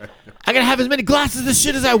 I gotta have as many glasses of this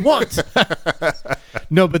shit as I want.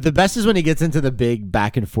 No, but the best is when he gets into the big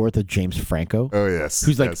back and forth of James Franco. Oh yes,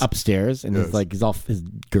 who's like upstairs and he's like his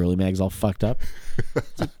girly mag's all fucked up.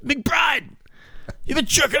 Like, McBride, you've been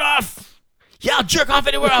jerking off. Yeah, I'll jerk off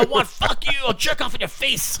anywhere I want. Fuck you. I'll jerk off in your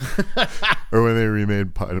face. Or when they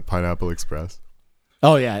remade Pineapple Express.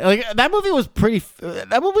 Oh yeah, like that movie was pretty.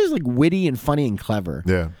 That movie was like witty and funny and clever.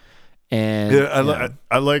 Yeah, and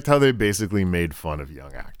I liked how they basically made fun of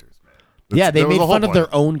young actors. Man, they made fun of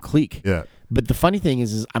their own clique. Yeah, but the funny thing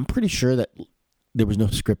is I'm pretty sure that there was no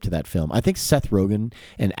script to that film. I think Seth Rogen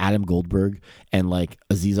and Adam Goldberg and like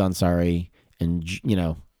Aziz Ansari and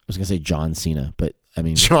I was gonna say John Cena, but I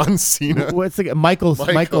mean John Cena. What's the Michael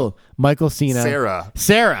Cena?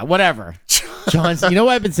 Sarah, whatever. John, you know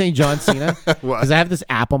why I've been saying John Cena? Because I have this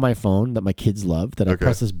app on my phone that my kids love. That I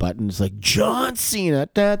press this button, it's like John Cena.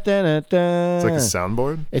 Da, da, da, da. It's like a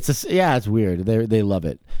soundboard. It's weird. They love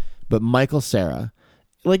it. But Michael Cera,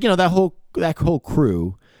 like that whole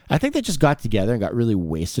crew. I think they just got together and got really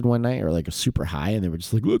wasted one night, or like super high, and they were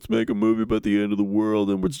just like, let's make a movie about the end of the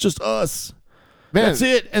world, and it's just us. Man, that's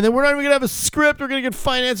it. And then we're not even gonna have a script. We're gonna get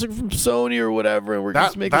financing from Sony or whatever, and we're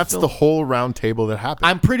just making. That's the whole round table that happened.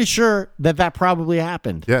 I'm pretty sure that probably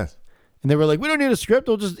happened. Yes. And they were like, we don't need a script.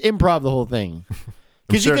 We'll just improv the whole thing.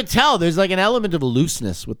 Because you could tell there's like an element of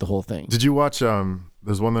looseness with the whole thing. Did you watch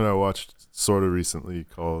There's one that I watched sort of recently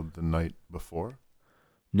called The Night Before.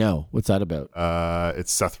 No, what's that about?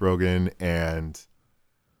 It's Seth Rogen and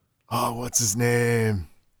what's his name?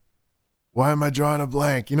 Why am I drawing a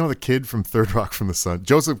blank? You know the kid from Third Rock from the Sun,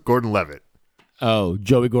 Joseph Gordon-Levitt. Oh,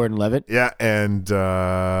 Joey Gordon-Levitt. Yeah, and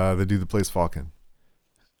the dude that plays Falcon.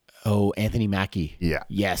 Oh, Anthony Mackie. Yeah.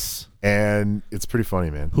 Yes. And it's pretty funny,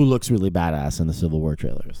 man. Who looks really badass in the Civil War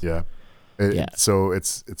trailers. Yeah. Yeah. So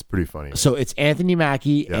it's pretty funny. So it's Anthony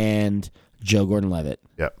Mackie and Joe Gordon-Levitt.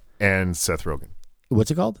 Yep. And Seth Rogen.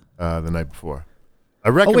 What's it called? The Night Before. I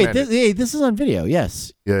recommend this is on video.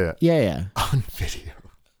 Yes. Yeah. Yeah. On video.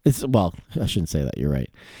 Well, I shouldn't say that. You're right.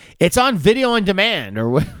 It's on video on demand,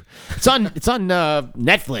 or it's on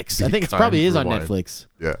Netflix. I think it probably is on Netflix.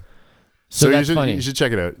 Yeah. So that's funny. You should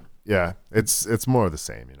check it out. Yeah, it's more of the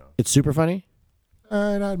same, you know. It's super funny.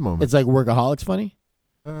 At odd moments. It's like Workaholics funny.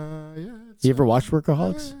 Yeah. You ever watched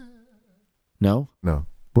Workaholics? No.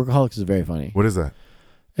 Workaholics is very funny. What is that?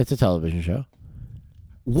 It's a television show.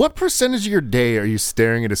 What percentage of your day are you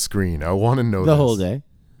staring at a screen? I want to know the whole day.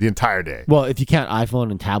 The entire day. Well, if you count iPhone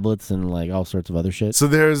and tablets and like all sorts of other shit. So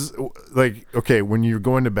there's like, okay, when you're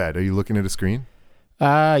going to bed, are you looking at a screen?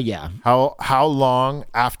 Yeah. How long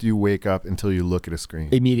after you wake up until you look at a screen?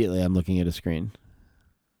 Immediately, I'm looking at a screen.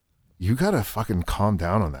 You gotta fucking calm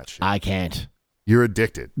down on that shit. I can't. You're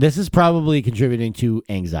addicted. This is probably contributing to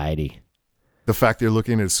anxiety. The fact that you're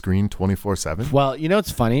looking at a screen 24/7? Well, you know what's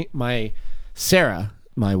funny? Sarah,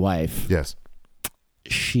 my wife. Yes.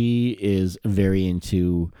 She is very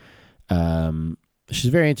into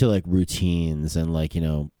like routines and like, you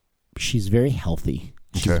know, she's very healthy.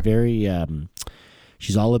 She's very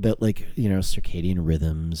she's all about like, you know, circadian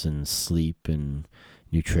rhythms and sleep and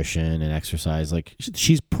nutrition and exercise. Like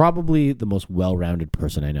she's probably the most well-rounded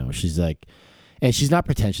person I know. She's like, and she's not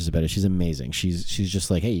pretentious about it. She's amazing. She's just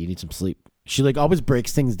like, hey, you need some sleep. She like always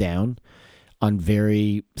breaks things down on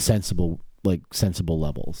very sensible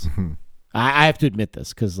levels. Mm-hmm. I have to admit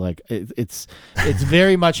this because like it's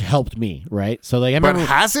very much helped me, right? So like, but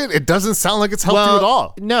has it? It doesn't sound like it's helped you at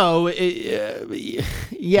all. No, yeah.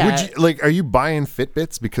 Would you, like, are you buying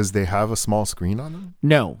Fitbits because they have a small screen on them?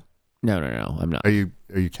 No, I'm not. Are you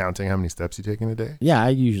counting how many steps you take in a day? Yeah, I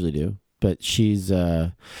usually do. But she's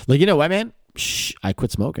like, you know what, man? I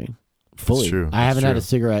quit smoking fully. That's true. I haven't had a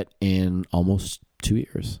cigarette in almost 2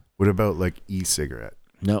 years. What about like e-cigarette?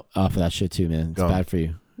 No, off of that shit too, man. It's bad for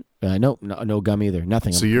you. No gum either.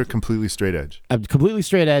 Nothing. So you're completely straight edge. I'm completely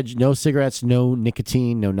straight edge. No cigarettes. No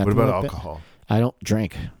nicotine. No nothing. What about like alcohol? That. I don't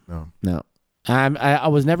drink. No. I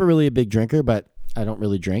was never really a big drinker, but I don't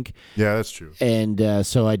really drink. Yeah, that's true. And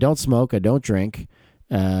so I don't smoke. I don't drink.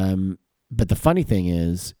 But the funny thing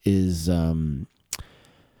is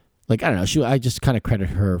like, I don't know. I just kind of credit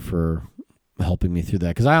her for helping me through that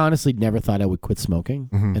because I honestly never thought I would quit smoking,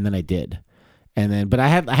 and then I did. And then, but I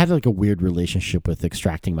had like a weird relationship with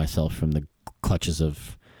extracting myself from the clutches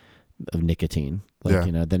of nicotine. Like,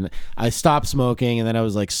 you know, then I stopped smoking, and then I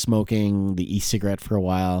was like smoking the e-cigarette for a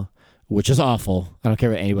while, which is awful. I don't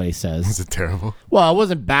care what anybody says. Is it terrible? Well, it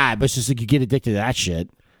wasn't bad, but it's just like you get addicted to that shit,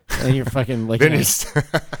 and you're fucking like.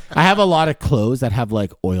 I have a lot of clothes that have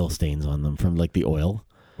like oil stains on them from like the oil.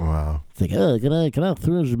 Wow. It's like, oh, can I have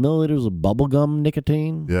 300 milliliters of bubblegum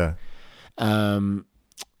nicotine? Yeah.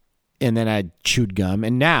 And then I chewed gum.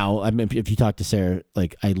 And now, I mean, if you talk to Sarah,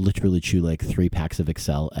 like I literally chew like 3 packs of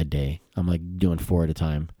Excel a day. I'm like doing 4 at a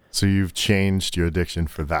time. So you've changed your addiction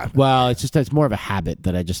for that. Well, it's more of a habit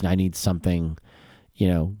that I need something, you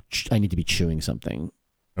know, I need to be chewing something.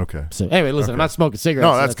 Okay. So anyway, listen, I'm not smoking cigarettes.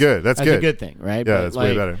 No, that's good. That's good. a good thing, right? Yeah, but that's like,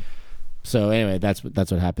 way better. So anyway, that's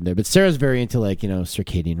what happened there. But Sarah's very into like, you know,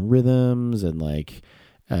 circadian rhythms and like,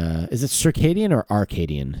 is it circadian or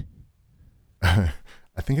arcadian?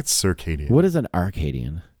 I think it's circadian. What is an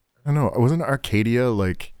arcadian? I don't know. Wasn't Arcadia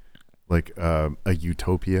like a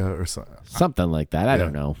utopia or something? Something like that. I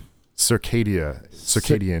don't know. Circadian.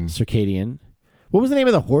 Circadian. What was the name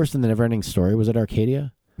of the horse in the Neverending Story? Was it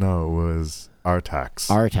Arcadia? No, it was Artax.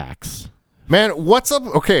 Artax. Man, what's up?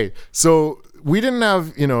 Okay, so we didn't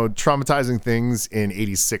have, you know, traumatizing things in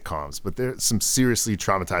 80s sitcoms, but there's some seriously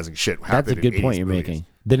traumatizing shit happened. That's a good point you're making.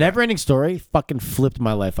 The Neverending Story fucking flipped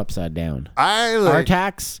my life upside down.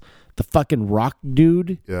 Artax, the fucking rock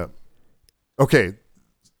dude. Yeah. Okay,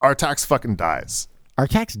 Artax fucking dies.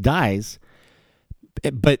 Artax dies,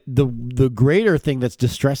 but the greater thing that's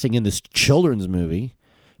distressing in this children's movie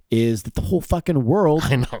is that the whole fucking world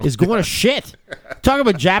is going to shit. Talk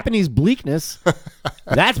about Japanese bleakness.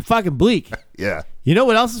 That's fucking bleak. Yeah. You know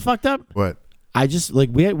what else is fucked up? What? I just like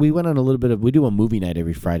we went on a little bit of we do a movie night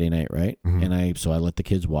every Friday night, right? Mm-hmm. And I let the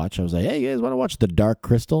kids watch. I was like, hey, you guys want to watch The Dark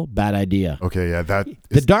Crystal? Bad idea. Okay, yeah, that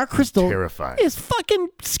The Dark Crystal terrifying. is fucking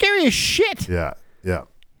scary as shit. Yeah.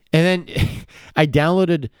 And then I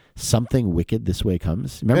downloaded Something Wicked This Way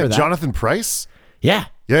Comes. Remember that? Jonathan Pryce? Yeah.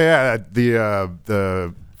 Yeah.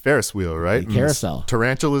 The Ferris wheel, right? The carousel.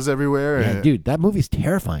 Tarantulas everywhere. Yeah, dude, that movie's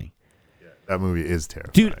terrifying. Yeah, that movie is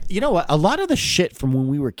terrifying. Dude, you know what? A lot of the shit from when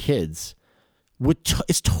we were kids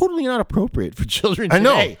is totally not appropriate for children today. I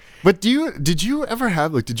know. But did you ever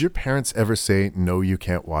have, like, did your parents ever say, no, you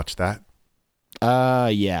can't watch that?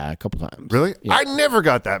 Yeah, a couple times. Really? Yeah. I never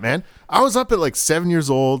got that, man. I was up at like 7 years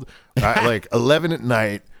old, at like 11 at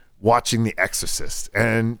night, watching The Exorcist,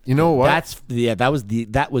 and you know what? That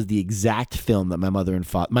was the exact film that my mother and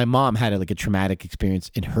my mom had like a traumatic experience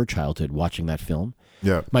in her childhood watching that film.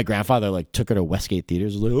 Yeah. My grandfather like took her to Westgate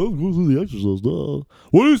theaters. Was like, oh, go to The Exorcist.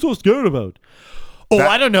 What are you so scared about? Oh,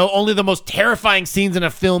 I don't know. Only the most terrifying scenes in a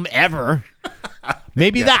film ever.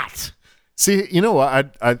 Maybe that. See, you know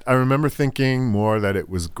what? I remember thinking more that it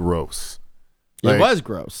was gross. It was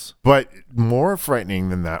gross. But more frightening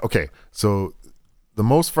than that. Okay, so the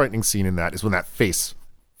most frightening scene in that is when that face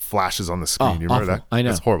flashes on the screen. You remember awful. that? I know.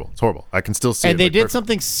 It's horrible. It's horrible. I can still see it. And they like, did perfect.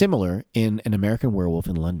 something similar in An American Werewolf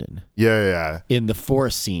in London. Yeah. In the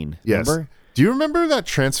forest scene. Yes. Remember? Do you remember that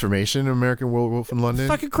transformation in American Werewolf in London?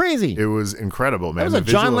 Fucking crazy. It was incredible, man. That was a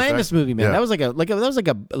The John visual Landis effects. movie, man. Yeah. That was like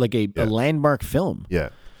a landmark film. Yeah.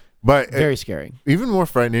 But Very scary. even more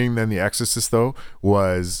frightening than The Exorcist, though,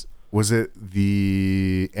 was it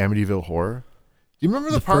the Amityville Horror? Do you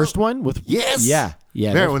remember the part? First one with Yes. yeah.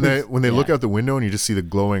 Man, when they look out the window and you just see the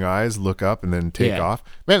glowing eyes look up and then take off.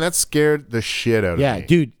 Man, that scared the shit out of me. Yeah,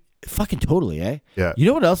 dude, fucking totally, eh? Yeah. You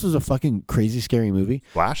know what else was a fucking crazy scary movie?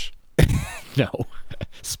 Flash? No,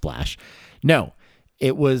 Splash. No,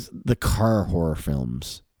 it was the car horror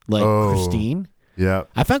films like Christine. Yeah.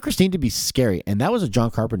 I found Christine to be scary, and that was a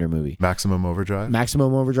John Carpenter movie. Maximum Overdrive?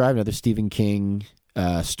 Maximum Overdrive, another Stephen King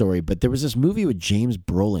story. But there was this movie with James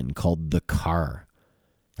Brolin called The Car.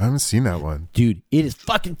 I haven't seen that one. Dude, it is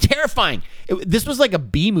fucking terrifying. This was like a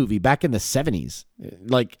B movie back in the 70s.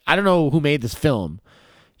 Like, I don't know who made this film.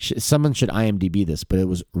 Someone should IMDb this, but it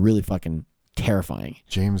was really fucking terrifying.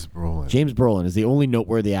 James Brolin. James Brolin is the only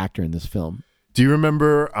noteworthy actor in this film. Do you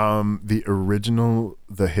remember the original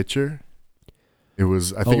The Hitcher? It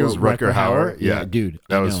was, I think it was Rutger Hauer. Yeah, dude.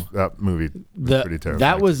 That movie was pretty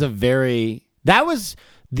terrifying. That was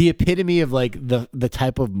the epitome of like the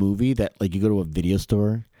type of movie that like you go to a video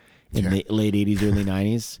store in the late 80s, early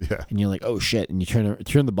 90s. Yeah. And you're like, oh shit. And you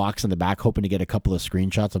turn the box in the back hoping to get a couple of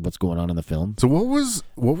screenshots of what's going on in the film. So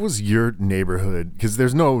what was your neighborhood? Because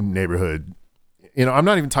there's no neighborhood. You know, I'm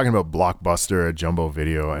not even talking about Blockbuster or Jumbo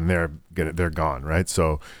Video, and they're gone, right?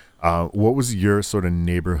 So what was your sort of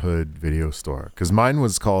neighborhood video store? Because mine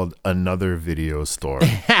was called Another Video Store.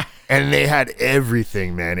 And they had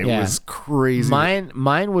everything, man. It was crazy. Mine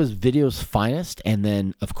was Video's Finest, and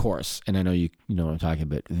then of course, and I know you know what I'm talking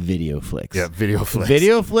about, Video Flicks. Yeah, Video Flicks.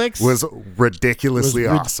 Video Flicks was ridiculously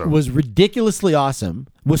awesome. Was ridiculously awesome.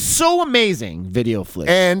 Was so amazing. Video Flicks.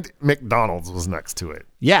 And McDonald's was next to it.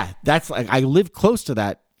 Yeah, that's like I lived close to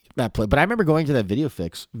that place, but I remember going to that Video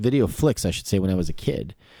Flicks, I should say, when I was a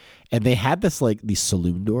kid, and they had this like these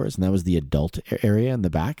saloon doors, and that was the adult area in the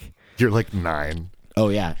back. You're like 9. Oh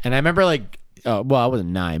yeah, and I remember like, I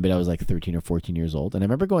wasn't 9, but I was like 13 or 14 years old, and I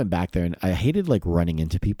remember going back there, and I hated like running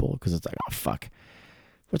into people because it's like, oh fuck,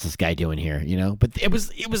 what's this guy doing here, you know? But it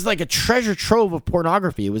was like a treasure trove of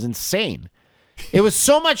pornography. It was insane. It was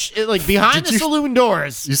so much like behind the saloon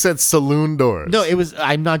doors. You said saloon doors. No, it was.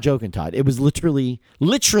 I'm not joking, Todd. It was literally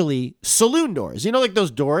saloon doors. You know, like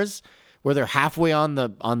those doors where they're halfway on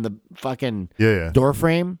the fucking door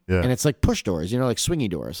frame, and it's like push doors. You know, like swingy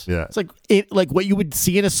doors. Yeah, it's like what you would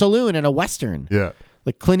see in a saloon in a western. Yeah,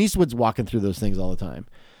 like Clint Eastwood's walking through those things all the time.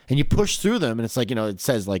 And you push through them, and it's like, you know, it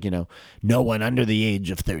says like, you know, no one under the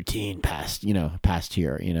age of 13 passed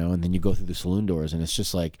here, you know, and then you go through the saloon doors, and it's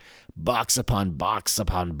just like box upon box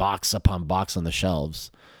upon box upon box on the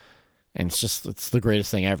shelves. And it's the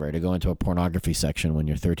greatest thing ever to go into a pornography section when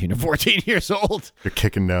you're 13 or 14 years old. You're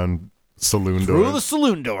kicking down saloon through doors. the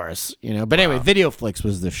saloon doors, you know. But anyway, Video Flicks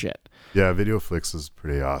was the shit. Yeah, Video Flicks is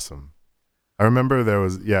pretty awesome. I remember there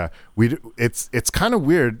was, it's kind of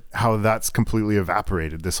weird how that's completely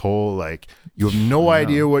evaporated. This whole, like, you have no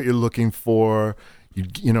idea what you're looking for.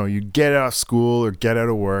 You get out of school or get out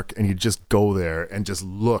of work and you just go there and just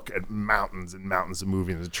look at mountains and mountains of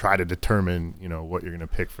movies and try to determine, you know, what you're going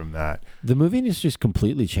to pick from that. The movie industry's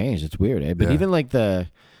completely changed. It's weird, eh? But even like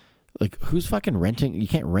who's fucking renting? You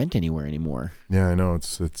can't rent anywhere anymore. Yeah, I know.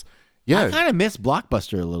 It's Yeah. I kind of miss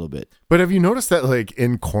Blockbuster a little bit. But have you noticed that like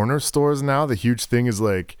in corner stores now, the huge thing is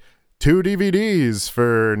like 2 DVDs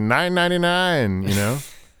for $9.99, you know?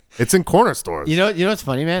 It's in corner stores. You know what's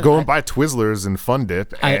funny, man? Go and buy Twizzlers and Fun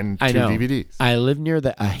Dip and I 2 know. DVDs. I live near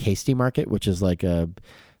a Hasty Market, which is like a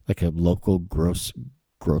local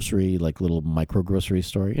grocery, like little micro grocery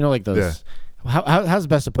store. You know, like those. Yeah. How's the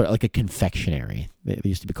best to put it? Like a confectionery. They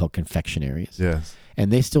used to be called confectionaries. Yes.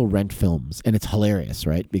 And they still rent films, and it's hilarious,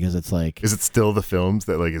 right? Because it's like, Is it still the films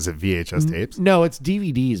that like, is it VHS tapes? no, it's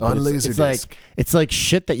DVDs. But On it's Laserdisc. it's like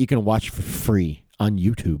shit that you can watch for free on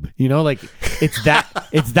YouTube. You know, like it's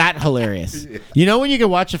that hilarious. You know, when you can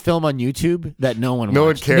watch a film on YouTube that no one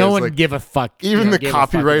watched? cares, no one like, give a fuck. Even the give a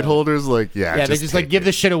fuck copyright about it. holders, like, yeah, They just like give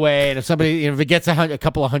the shit away, and if somebody, if it gets a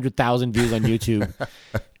couple of 100,000 views on YouTube,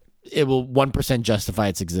 it will 1% justify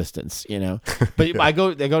its existence, you know. But I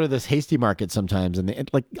go to this Hasty Market sometimes, and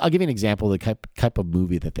like I'll give you an example of the type of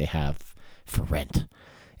movie that they have for rent.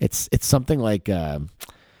 It's something like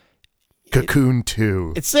Cocoon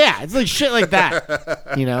 2. it's like shit like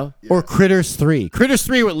that, you know. Yeah. Or Critters 3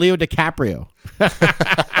 with Leo DiCaprio.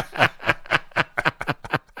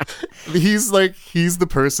 He's the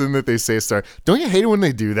person that they say star. Don't you hate it when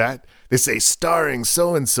they do that? They say starring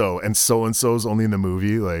so-and-so, and so-and-so's only in the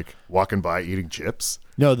movie, like walking by eating chips.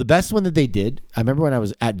 No, the best one that they did, I remember when I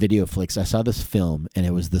was at VideoFlix, I saw this film, and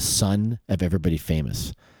it was the son of Everybody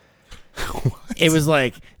Famous. It was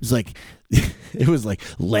like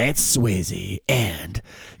Lance Swayze and,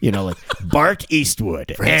 you know, like Bart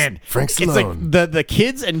Eastwood and Frank it's Stallone. like the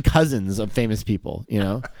kids and cousins of famous people, you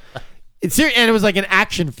know. It's serious, and it was like an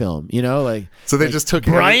action film, you know, like So they just took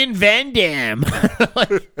Brian Van Damme,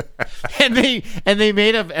 and they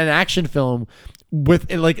made an action film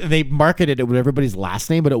with, like, they marketed it with everybody's last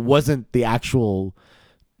name, but it wasn't the actual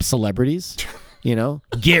celebrities, you know.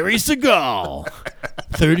 Gary Seagal,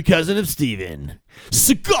 third cousin of Steven.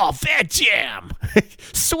 Seagal Van Damme,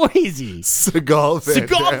 Swayze,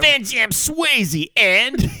 Seagal Van Damme, Swayze,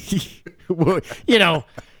 and you know,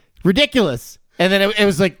 ridiculous. And then it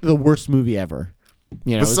was like the worst movie ever.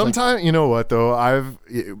 You know, But sometimes, you know what, though?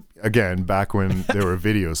 Again, back when there were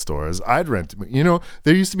video stores, I'd rent, you know,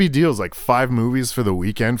 there used to be deals like 5 movies for the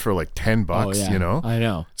weekend for like $10, oh, yeah. you know? I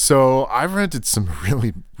know. So I've rented some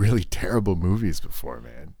really, really terrible movies before,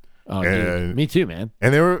 man. Oh, dude. Me too, man.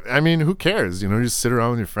 And they were, I mean, who cares? You know, just sit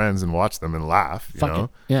around with your friends and watch them and laugh, you know?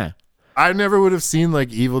 Yeah. I never would have seen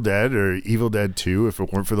like Evil Dead or Evil Dead 2 if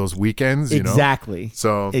it weren't for those weekends, you know?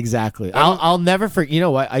 So exactly. I'll never forget. You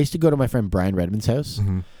know what? I used to go to my friend Brian Redmond's house,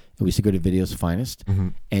 and we used to go to Video's Finest,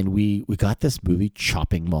 and we got this movie,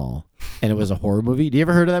 Chopping Mall, and it was a horror movie. Do you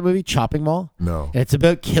ever heard of that movie, Chopping Mall? No. And it's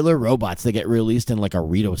about killer robots that get released in like a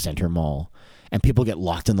Rito Center mall, and people get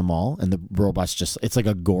locked in the mall, and the robots it's like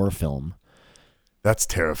a gore film. That's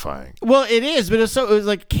terrifying. Well, it is, but it was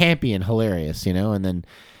like campy and hilarious, you know. And then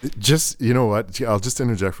just, you know what? I'll just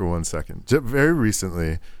interject for 1 second. Very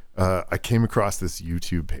recently, I came across this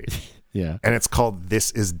YouTube page. Yeah. And it's called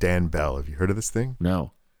This Is Dan Bell. Have you heard of this thing?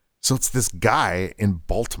 No. So it's this guy in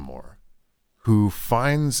Baltimore who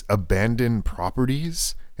finds abandoned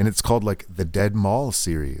properties, and it's called like the Dead Mall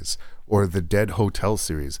series or the Dead Hotel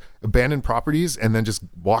series. Abandoned properties, and then just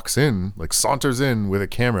walks in, like saunters in with a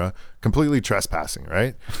camera, completely trespassing,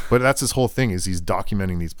 right? But that's his whole thing, is he's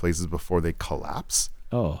documenting these places before they collapse.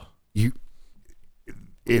 Oh.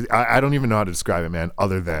 I don't even know how to describe it, man,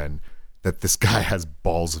 other than that this guy has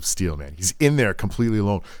balls of steel, man. He's in there completely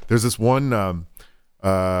alone. There's this one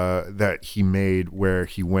that he made where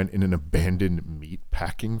he went in an abandoned meat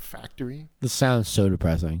packing factory. This sounds so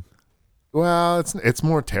depressing. Well, it's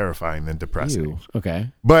more terrifying than depressing. Ew.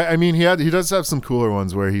 Okay. But I mean, he does have some cooler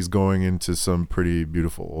ones where he's going into some pretty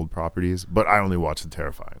beautiful old properties, but I only watch the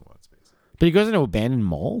terrifying ones, basically. But he goes into abandoned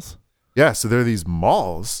malls? Yeah, so there are these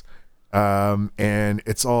malls, and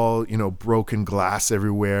it's all, you know, broken glass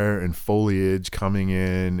everywhere and foliage coming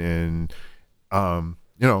in, and you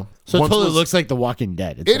know. So it totally looks like The Walking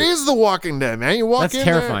Dead. It is The Walking Dead, man. You walk in That's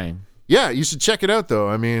terrifying. Yeah, you should check it out, though.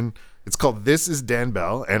 I mean, it's called This Is Dan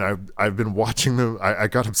Bell, and I've been watching them. I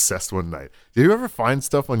got obsessed one night. Do you ever find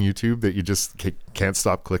stuff on YouTube that you just can't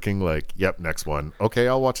stop clicking? Like, yep, next one. Okay,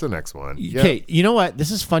 I'll watch the next one. Okay, yep. You know what? This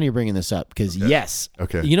is funny you're bringing this up because yes.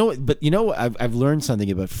 Okay. You know what? But you know what? I've learned something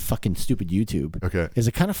about fucking stupid YouTube. Okay. Is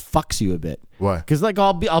it kind of fucks you a bit. Why? Because like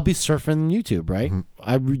I'll be surfing YouTube, right?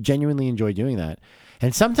 I genuinely enjoy doing that,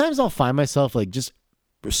 and sometimes I'll find myself like just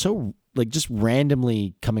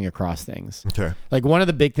randomly coming across things. Okay. Like one of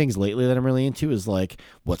the big things lately that I'm really into is like,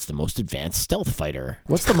 what's the most advanced stealth fighter?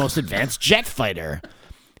 What's the most advanced jet fighter?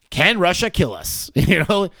 Can Russia kill us? You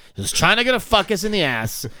know, is China gonna fuck us in the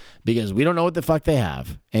ass? because we don't know what the fuck they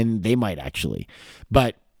have, and they might actually.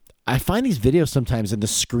 But I find these videos sometimes in the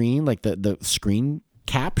screen, like the screen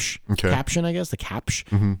caption, I guess, the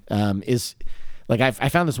caption is like I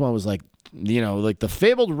found this one was like, like the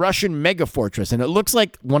fabled Russian mega fortress, and it looks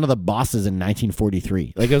like one of the bosses in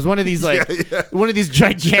 1943. Like it was one of these one of these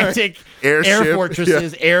gigantic air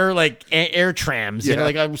fortresses, air trams,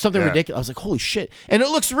 like something ridiculous. I was like, holy shit, and it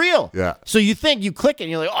looks real. Yeah. So you click it, and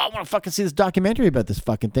you're like, oh, I want to fucking see this documentary about this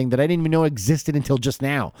fucking thing that I didn't even know existed until just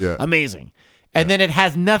now. Yeah. Amazing. And then it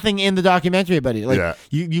has nothing in the documentary about it. Like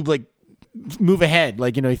you like move ahead,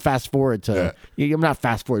 like you fast forward to I'm not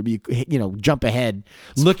fast forward, but you jump ahead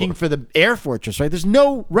looking for the air fortress, right? There's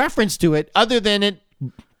no reference to it other than it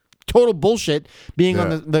total bullshit being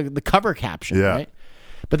on the cover caption, right?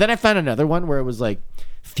 But then I found another one where it was like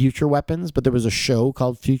future weapons, but there was a show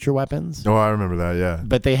called Future Weapons. Oh, I remember that, yeah.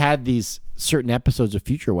 But they had these certain episodes of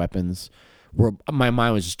Future Weapons where my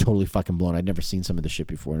mind was just totally fucking blown. I'd never seen some of this shit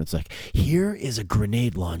before. And it's like, here is a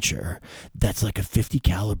grenade launcher that's like a 50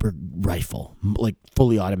 caliber rifle, like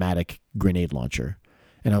fully automatic grenade launcher.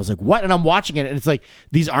 And I was like, what? And I'm watching it, and it's like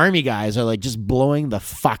these army guys are like just blowing the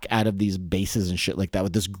fuck out of these bases and shit like that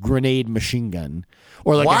with this grenade machine gun.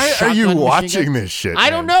 Or like, why are you watching this shit?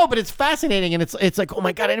 I don't know, but it's fascinating, and it's like, oh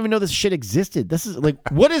my god, I didn't even know this shit existed. This is like,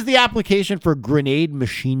 what is the application for grenade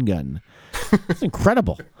machine gun? It's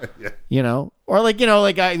incredible. Or like,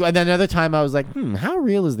 and then another time I was like, how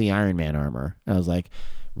real is the Iron Man armor? And I was like,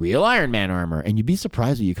 real Iron Man armor. And you'd be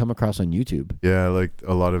surprised what you come across on YouTube. Yeah, like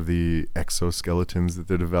a lot of the exoskeletons that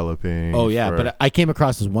they're developing. Oh yeah, but I came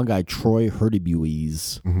across this one guy, Troy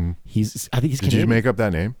Hurtubise. I think he's Canadian. Did you make up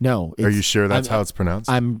that name? No. Are you sure that's how it's pronounced?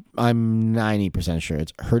 I'm 90% sure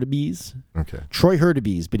it's Hurtubise. Okay. Troy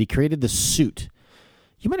Hurtubise, but he created the suit.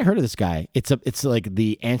 You might have heard of this guy. It's like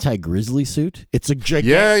the anti-grizzly suit. It's a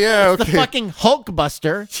gigantic. It's the fucking Hulk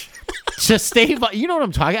Buster. To stay, you know what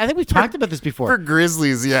I'm talking. I think we've talked about this before. For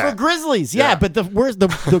grizzlies, For grizzlies, yeah. But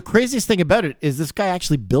the craziest thing about it is this guy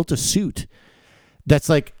actually built a suit that's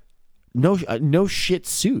like no shit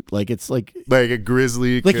suit. Like it's like a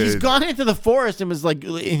grizzly. Like he's gone into the forest and was like,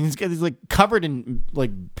 he's like covered in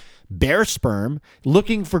like bear sperm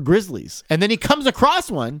looking for grizzlies, and then he comes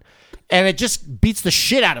across one, and it just beats the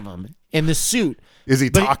shit out of him in the suit. Is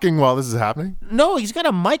he talking while this is happening? No, he's got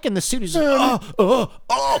a mic in the suit. He's like, oh,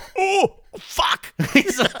 fuck.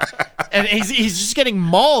 And he's just getting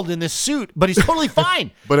mauled in this suit, but he's totally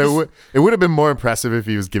fine. But it would have been more impressive if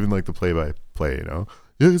he was giving like the play-by-play,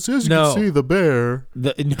 Yes, as you can see, the bear.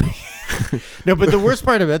 No, but the worst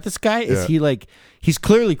part about this guy is he's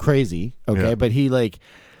clearly crazy, okay? Yeah. But he like...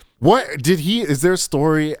 Is there a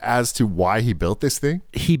story as to why he built this thing?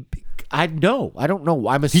 I don't know.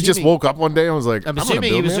 I'm assuming he just woke up one day and was like, I'm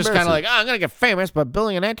assuming he was just kind of like, I'm going to get famous by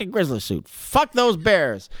building an anti-grizzly suit. Fuck those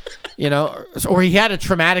bears. Or he had a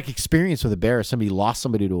traumatic experience with a bear. Somebody lost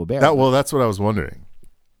somebody to a bear. That's what I was wondering.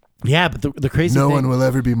 Yeah, but the crazy thing... No one will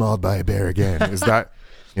ever be mauled by a bear again. Is that,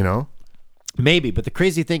 Maybe, but the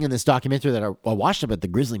crazy thing in this documentary that I watched about the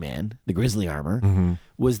grizzly man, the grizzly armor,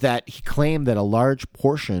 was that he claimed that a large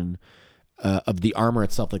portion of the armor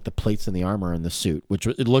itself, like the plates in the armor and the suit, which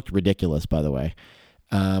it looked ridiculous, by the way,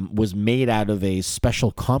 was made out of a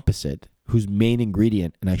special composite whose main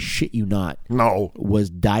ingredient, and I shit you not, was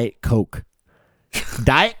Diet Coke.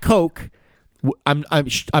 Diet Coke. I'm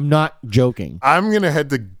not joking. I'm gonna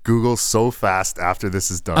head to Google so fast after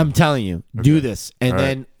this is done. I'm telling you, do this, and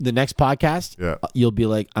then the next podcast, you'll be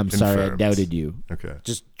like, "I'm sorry, I doubted you." Okay,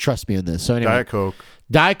 just trust me on this. So anyway,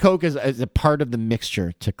 Diet Coke is a part of the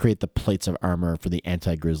mixture to create the plates of armor for the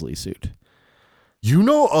anti-grizzly suit. You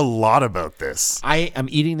know a lot about this. I'm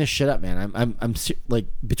eating this shit up, man. I'm like,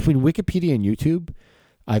 between Wikipedia and YouTube,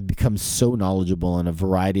 I've become so knowledgeable on a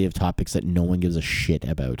variety of topics that no one gives a shit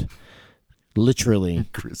about. Literally,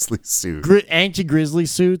 grizzly suit, anti-grizzly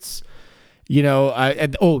suits.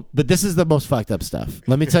 But this is the most fucked up stuff.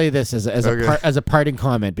 Let me tell you this as a parting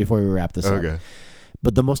comment before we wrap this up.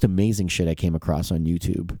 But the most amazing shit I came across on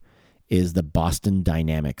YouTube is the Boston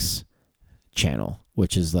Dynamics channel,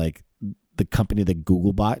 which is like the company that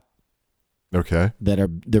Google bought. Okay, they're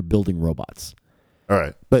building robots. All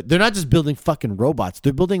right, but they're not just building fucking robots.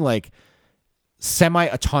 They're building like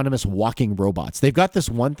semi-autonomous walking robots. They've got this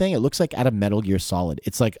one thing. It looks like out of Metal Gear Solid.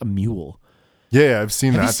 It's like a mule. Yeah, I've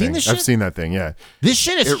seen that. Have you seen this shit? I've seen that thing. Yeah, this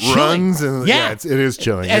shit is. It runs and it is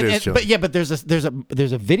chilling. It is chilling. But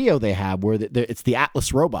there's a video they have where it's the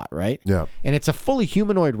Atlas robot, right? Yeah, and it's a fully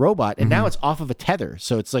humanoid robot, and now it's off of a tether.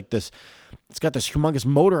 So it's like this. It's got this humongous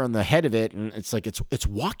motor on the head of it, and it's like it's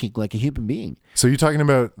walking like a human being. So you're talking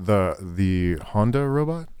about the Honda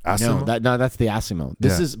robot? Asimo? No, that's the Asimo.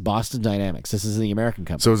 This is Boston Dynamics. This is the American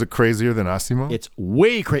company. So is it crazier than Asimo? It's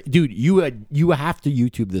way crazy, dude. You have to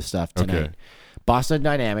YouTube this stuff tonight. Okay. Boston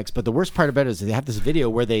Dynamics. But the worst part about it is they have this video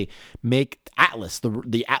where they make Atlas,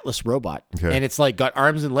 the Atlas robot, and it's like got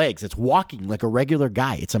arms and legs. It's walking like a regular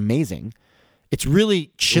guy. It's amazing. It's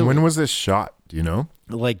really chilling. When was this shot? Do you know?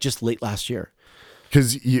 Like just late last year.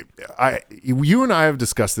 Because you and I have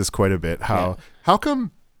discussed this quite a bit. How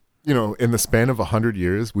come, in the span of 100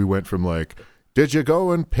 years, we went from like, did you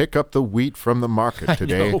go and pick up the wheat from the market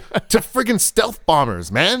today to friggin' stealth bombers,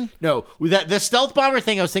 man? No, the stealth bomber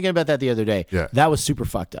thing, I was thinking about that the other day. Yeah. That was super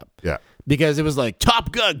fucked up. Yeah. Because it was like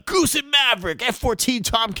Top Gun, Goose and Maverick, F-14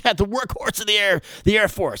 Tomcat, the workhorse of the Air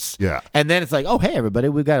Force. Yeah. And then it's like, oh, hey, everybody,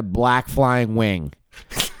 we've got a black flying wing.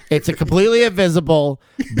 It's a completely invisible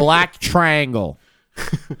black triangle.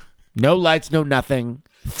 No lights, no nothing.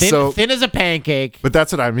 Thin as a pancake. But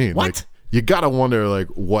that's what I mean. What? Like, you got to wonder, like,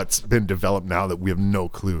 what's been developed now that we have no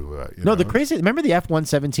clue. The crazy, remember the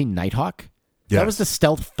F-117 Nighthawk? Yes. That was the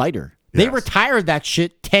stealth fighter. They retired that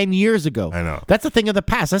shit 10 years ago. I know. That's a thing of the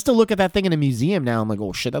past. I still look at that thing in a museum now. I'm like,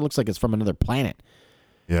 oh, shit, that looks like it's from another planet.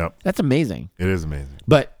 Yeah. That's amazing. It is amazing.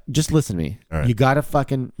 But just listen to me. All right. You got to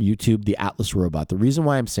fucking YouTube the Atlas robot. The reason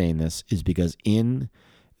why I'm saying this is because in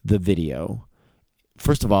the video,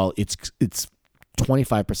 first of all, it's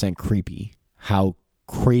 25% creepy how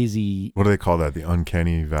crazy. What do they call that? The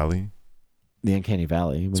uncanny valley? The uncanny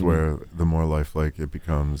valley. It's where the more lifelike it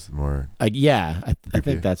becomes, the more. I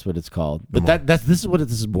think that's what it's called. But this is what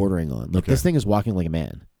this is bordering on. Look, this thing is walking like a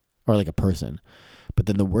man or like a person. But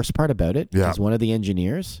then the worst part about it is one of the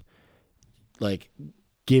engineers like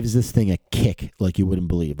gives this thing a kick like you wouldn't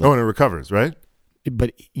believe. Like, and it recovers, right?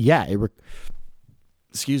 But yeah, it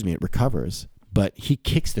recovers. But he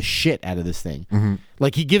kicks the shit out of this thing. Mm-hmm.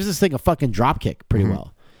 Like he gives this thing a fucking drop kick pretty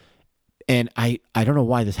well. And I don't know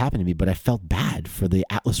why this happened to me, but I felt bad for the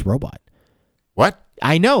Atlas robot. What?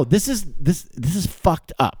 I know this is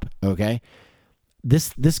fucked up. Okay,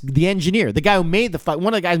 the engineer, the guy who made one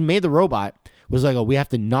of the guys who made the robot was like, oh, we have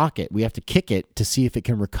to knock it, we have to kick it to see if it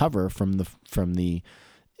can recover from the.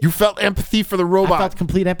 You felt empathy for the robot. I felt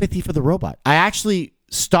complete empathy for the robot. I actually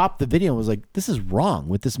stopped the video and was like, this is wrong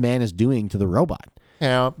what this man is doing to the robot.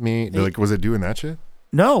 Help me. Like, was it doing that shit?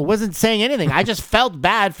 No, it wasn't saying anything. I just felt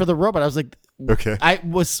bad for the robot. I was like, okay. I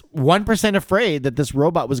was 1% afraid that this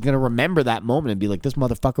robot was going to remember that moment and be like, this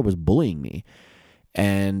motherfucker was bullying me.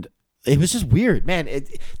 And it was just weird, man.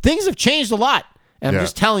 Things have changed a lot. And I'm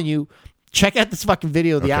just telling you, check out this fucking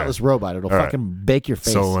video of the Atlas robot. It'll fucking bake your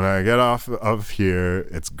face. So when I get off of here,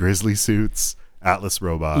 it's grizzly suits, Atlas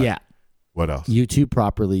robot. Yeah. What else? YouTube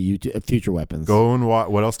properly, YouTube Future Weapons. Go and watch.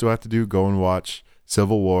 What else do I have to do? Go and watch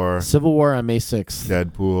Civil War. Civil War on May 6th.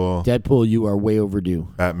 Deadpool, you are way overdue.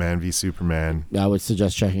 Batman v Superman. I would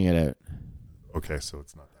suggest checking it out. Okay, so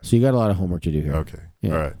it's not that. So you got a lot of homework to do here. Okay.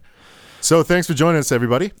 Yeah. All right. So thanks for joining us,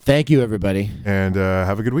 everybody. Thank you, everybody. And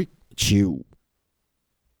have a good week. Chew.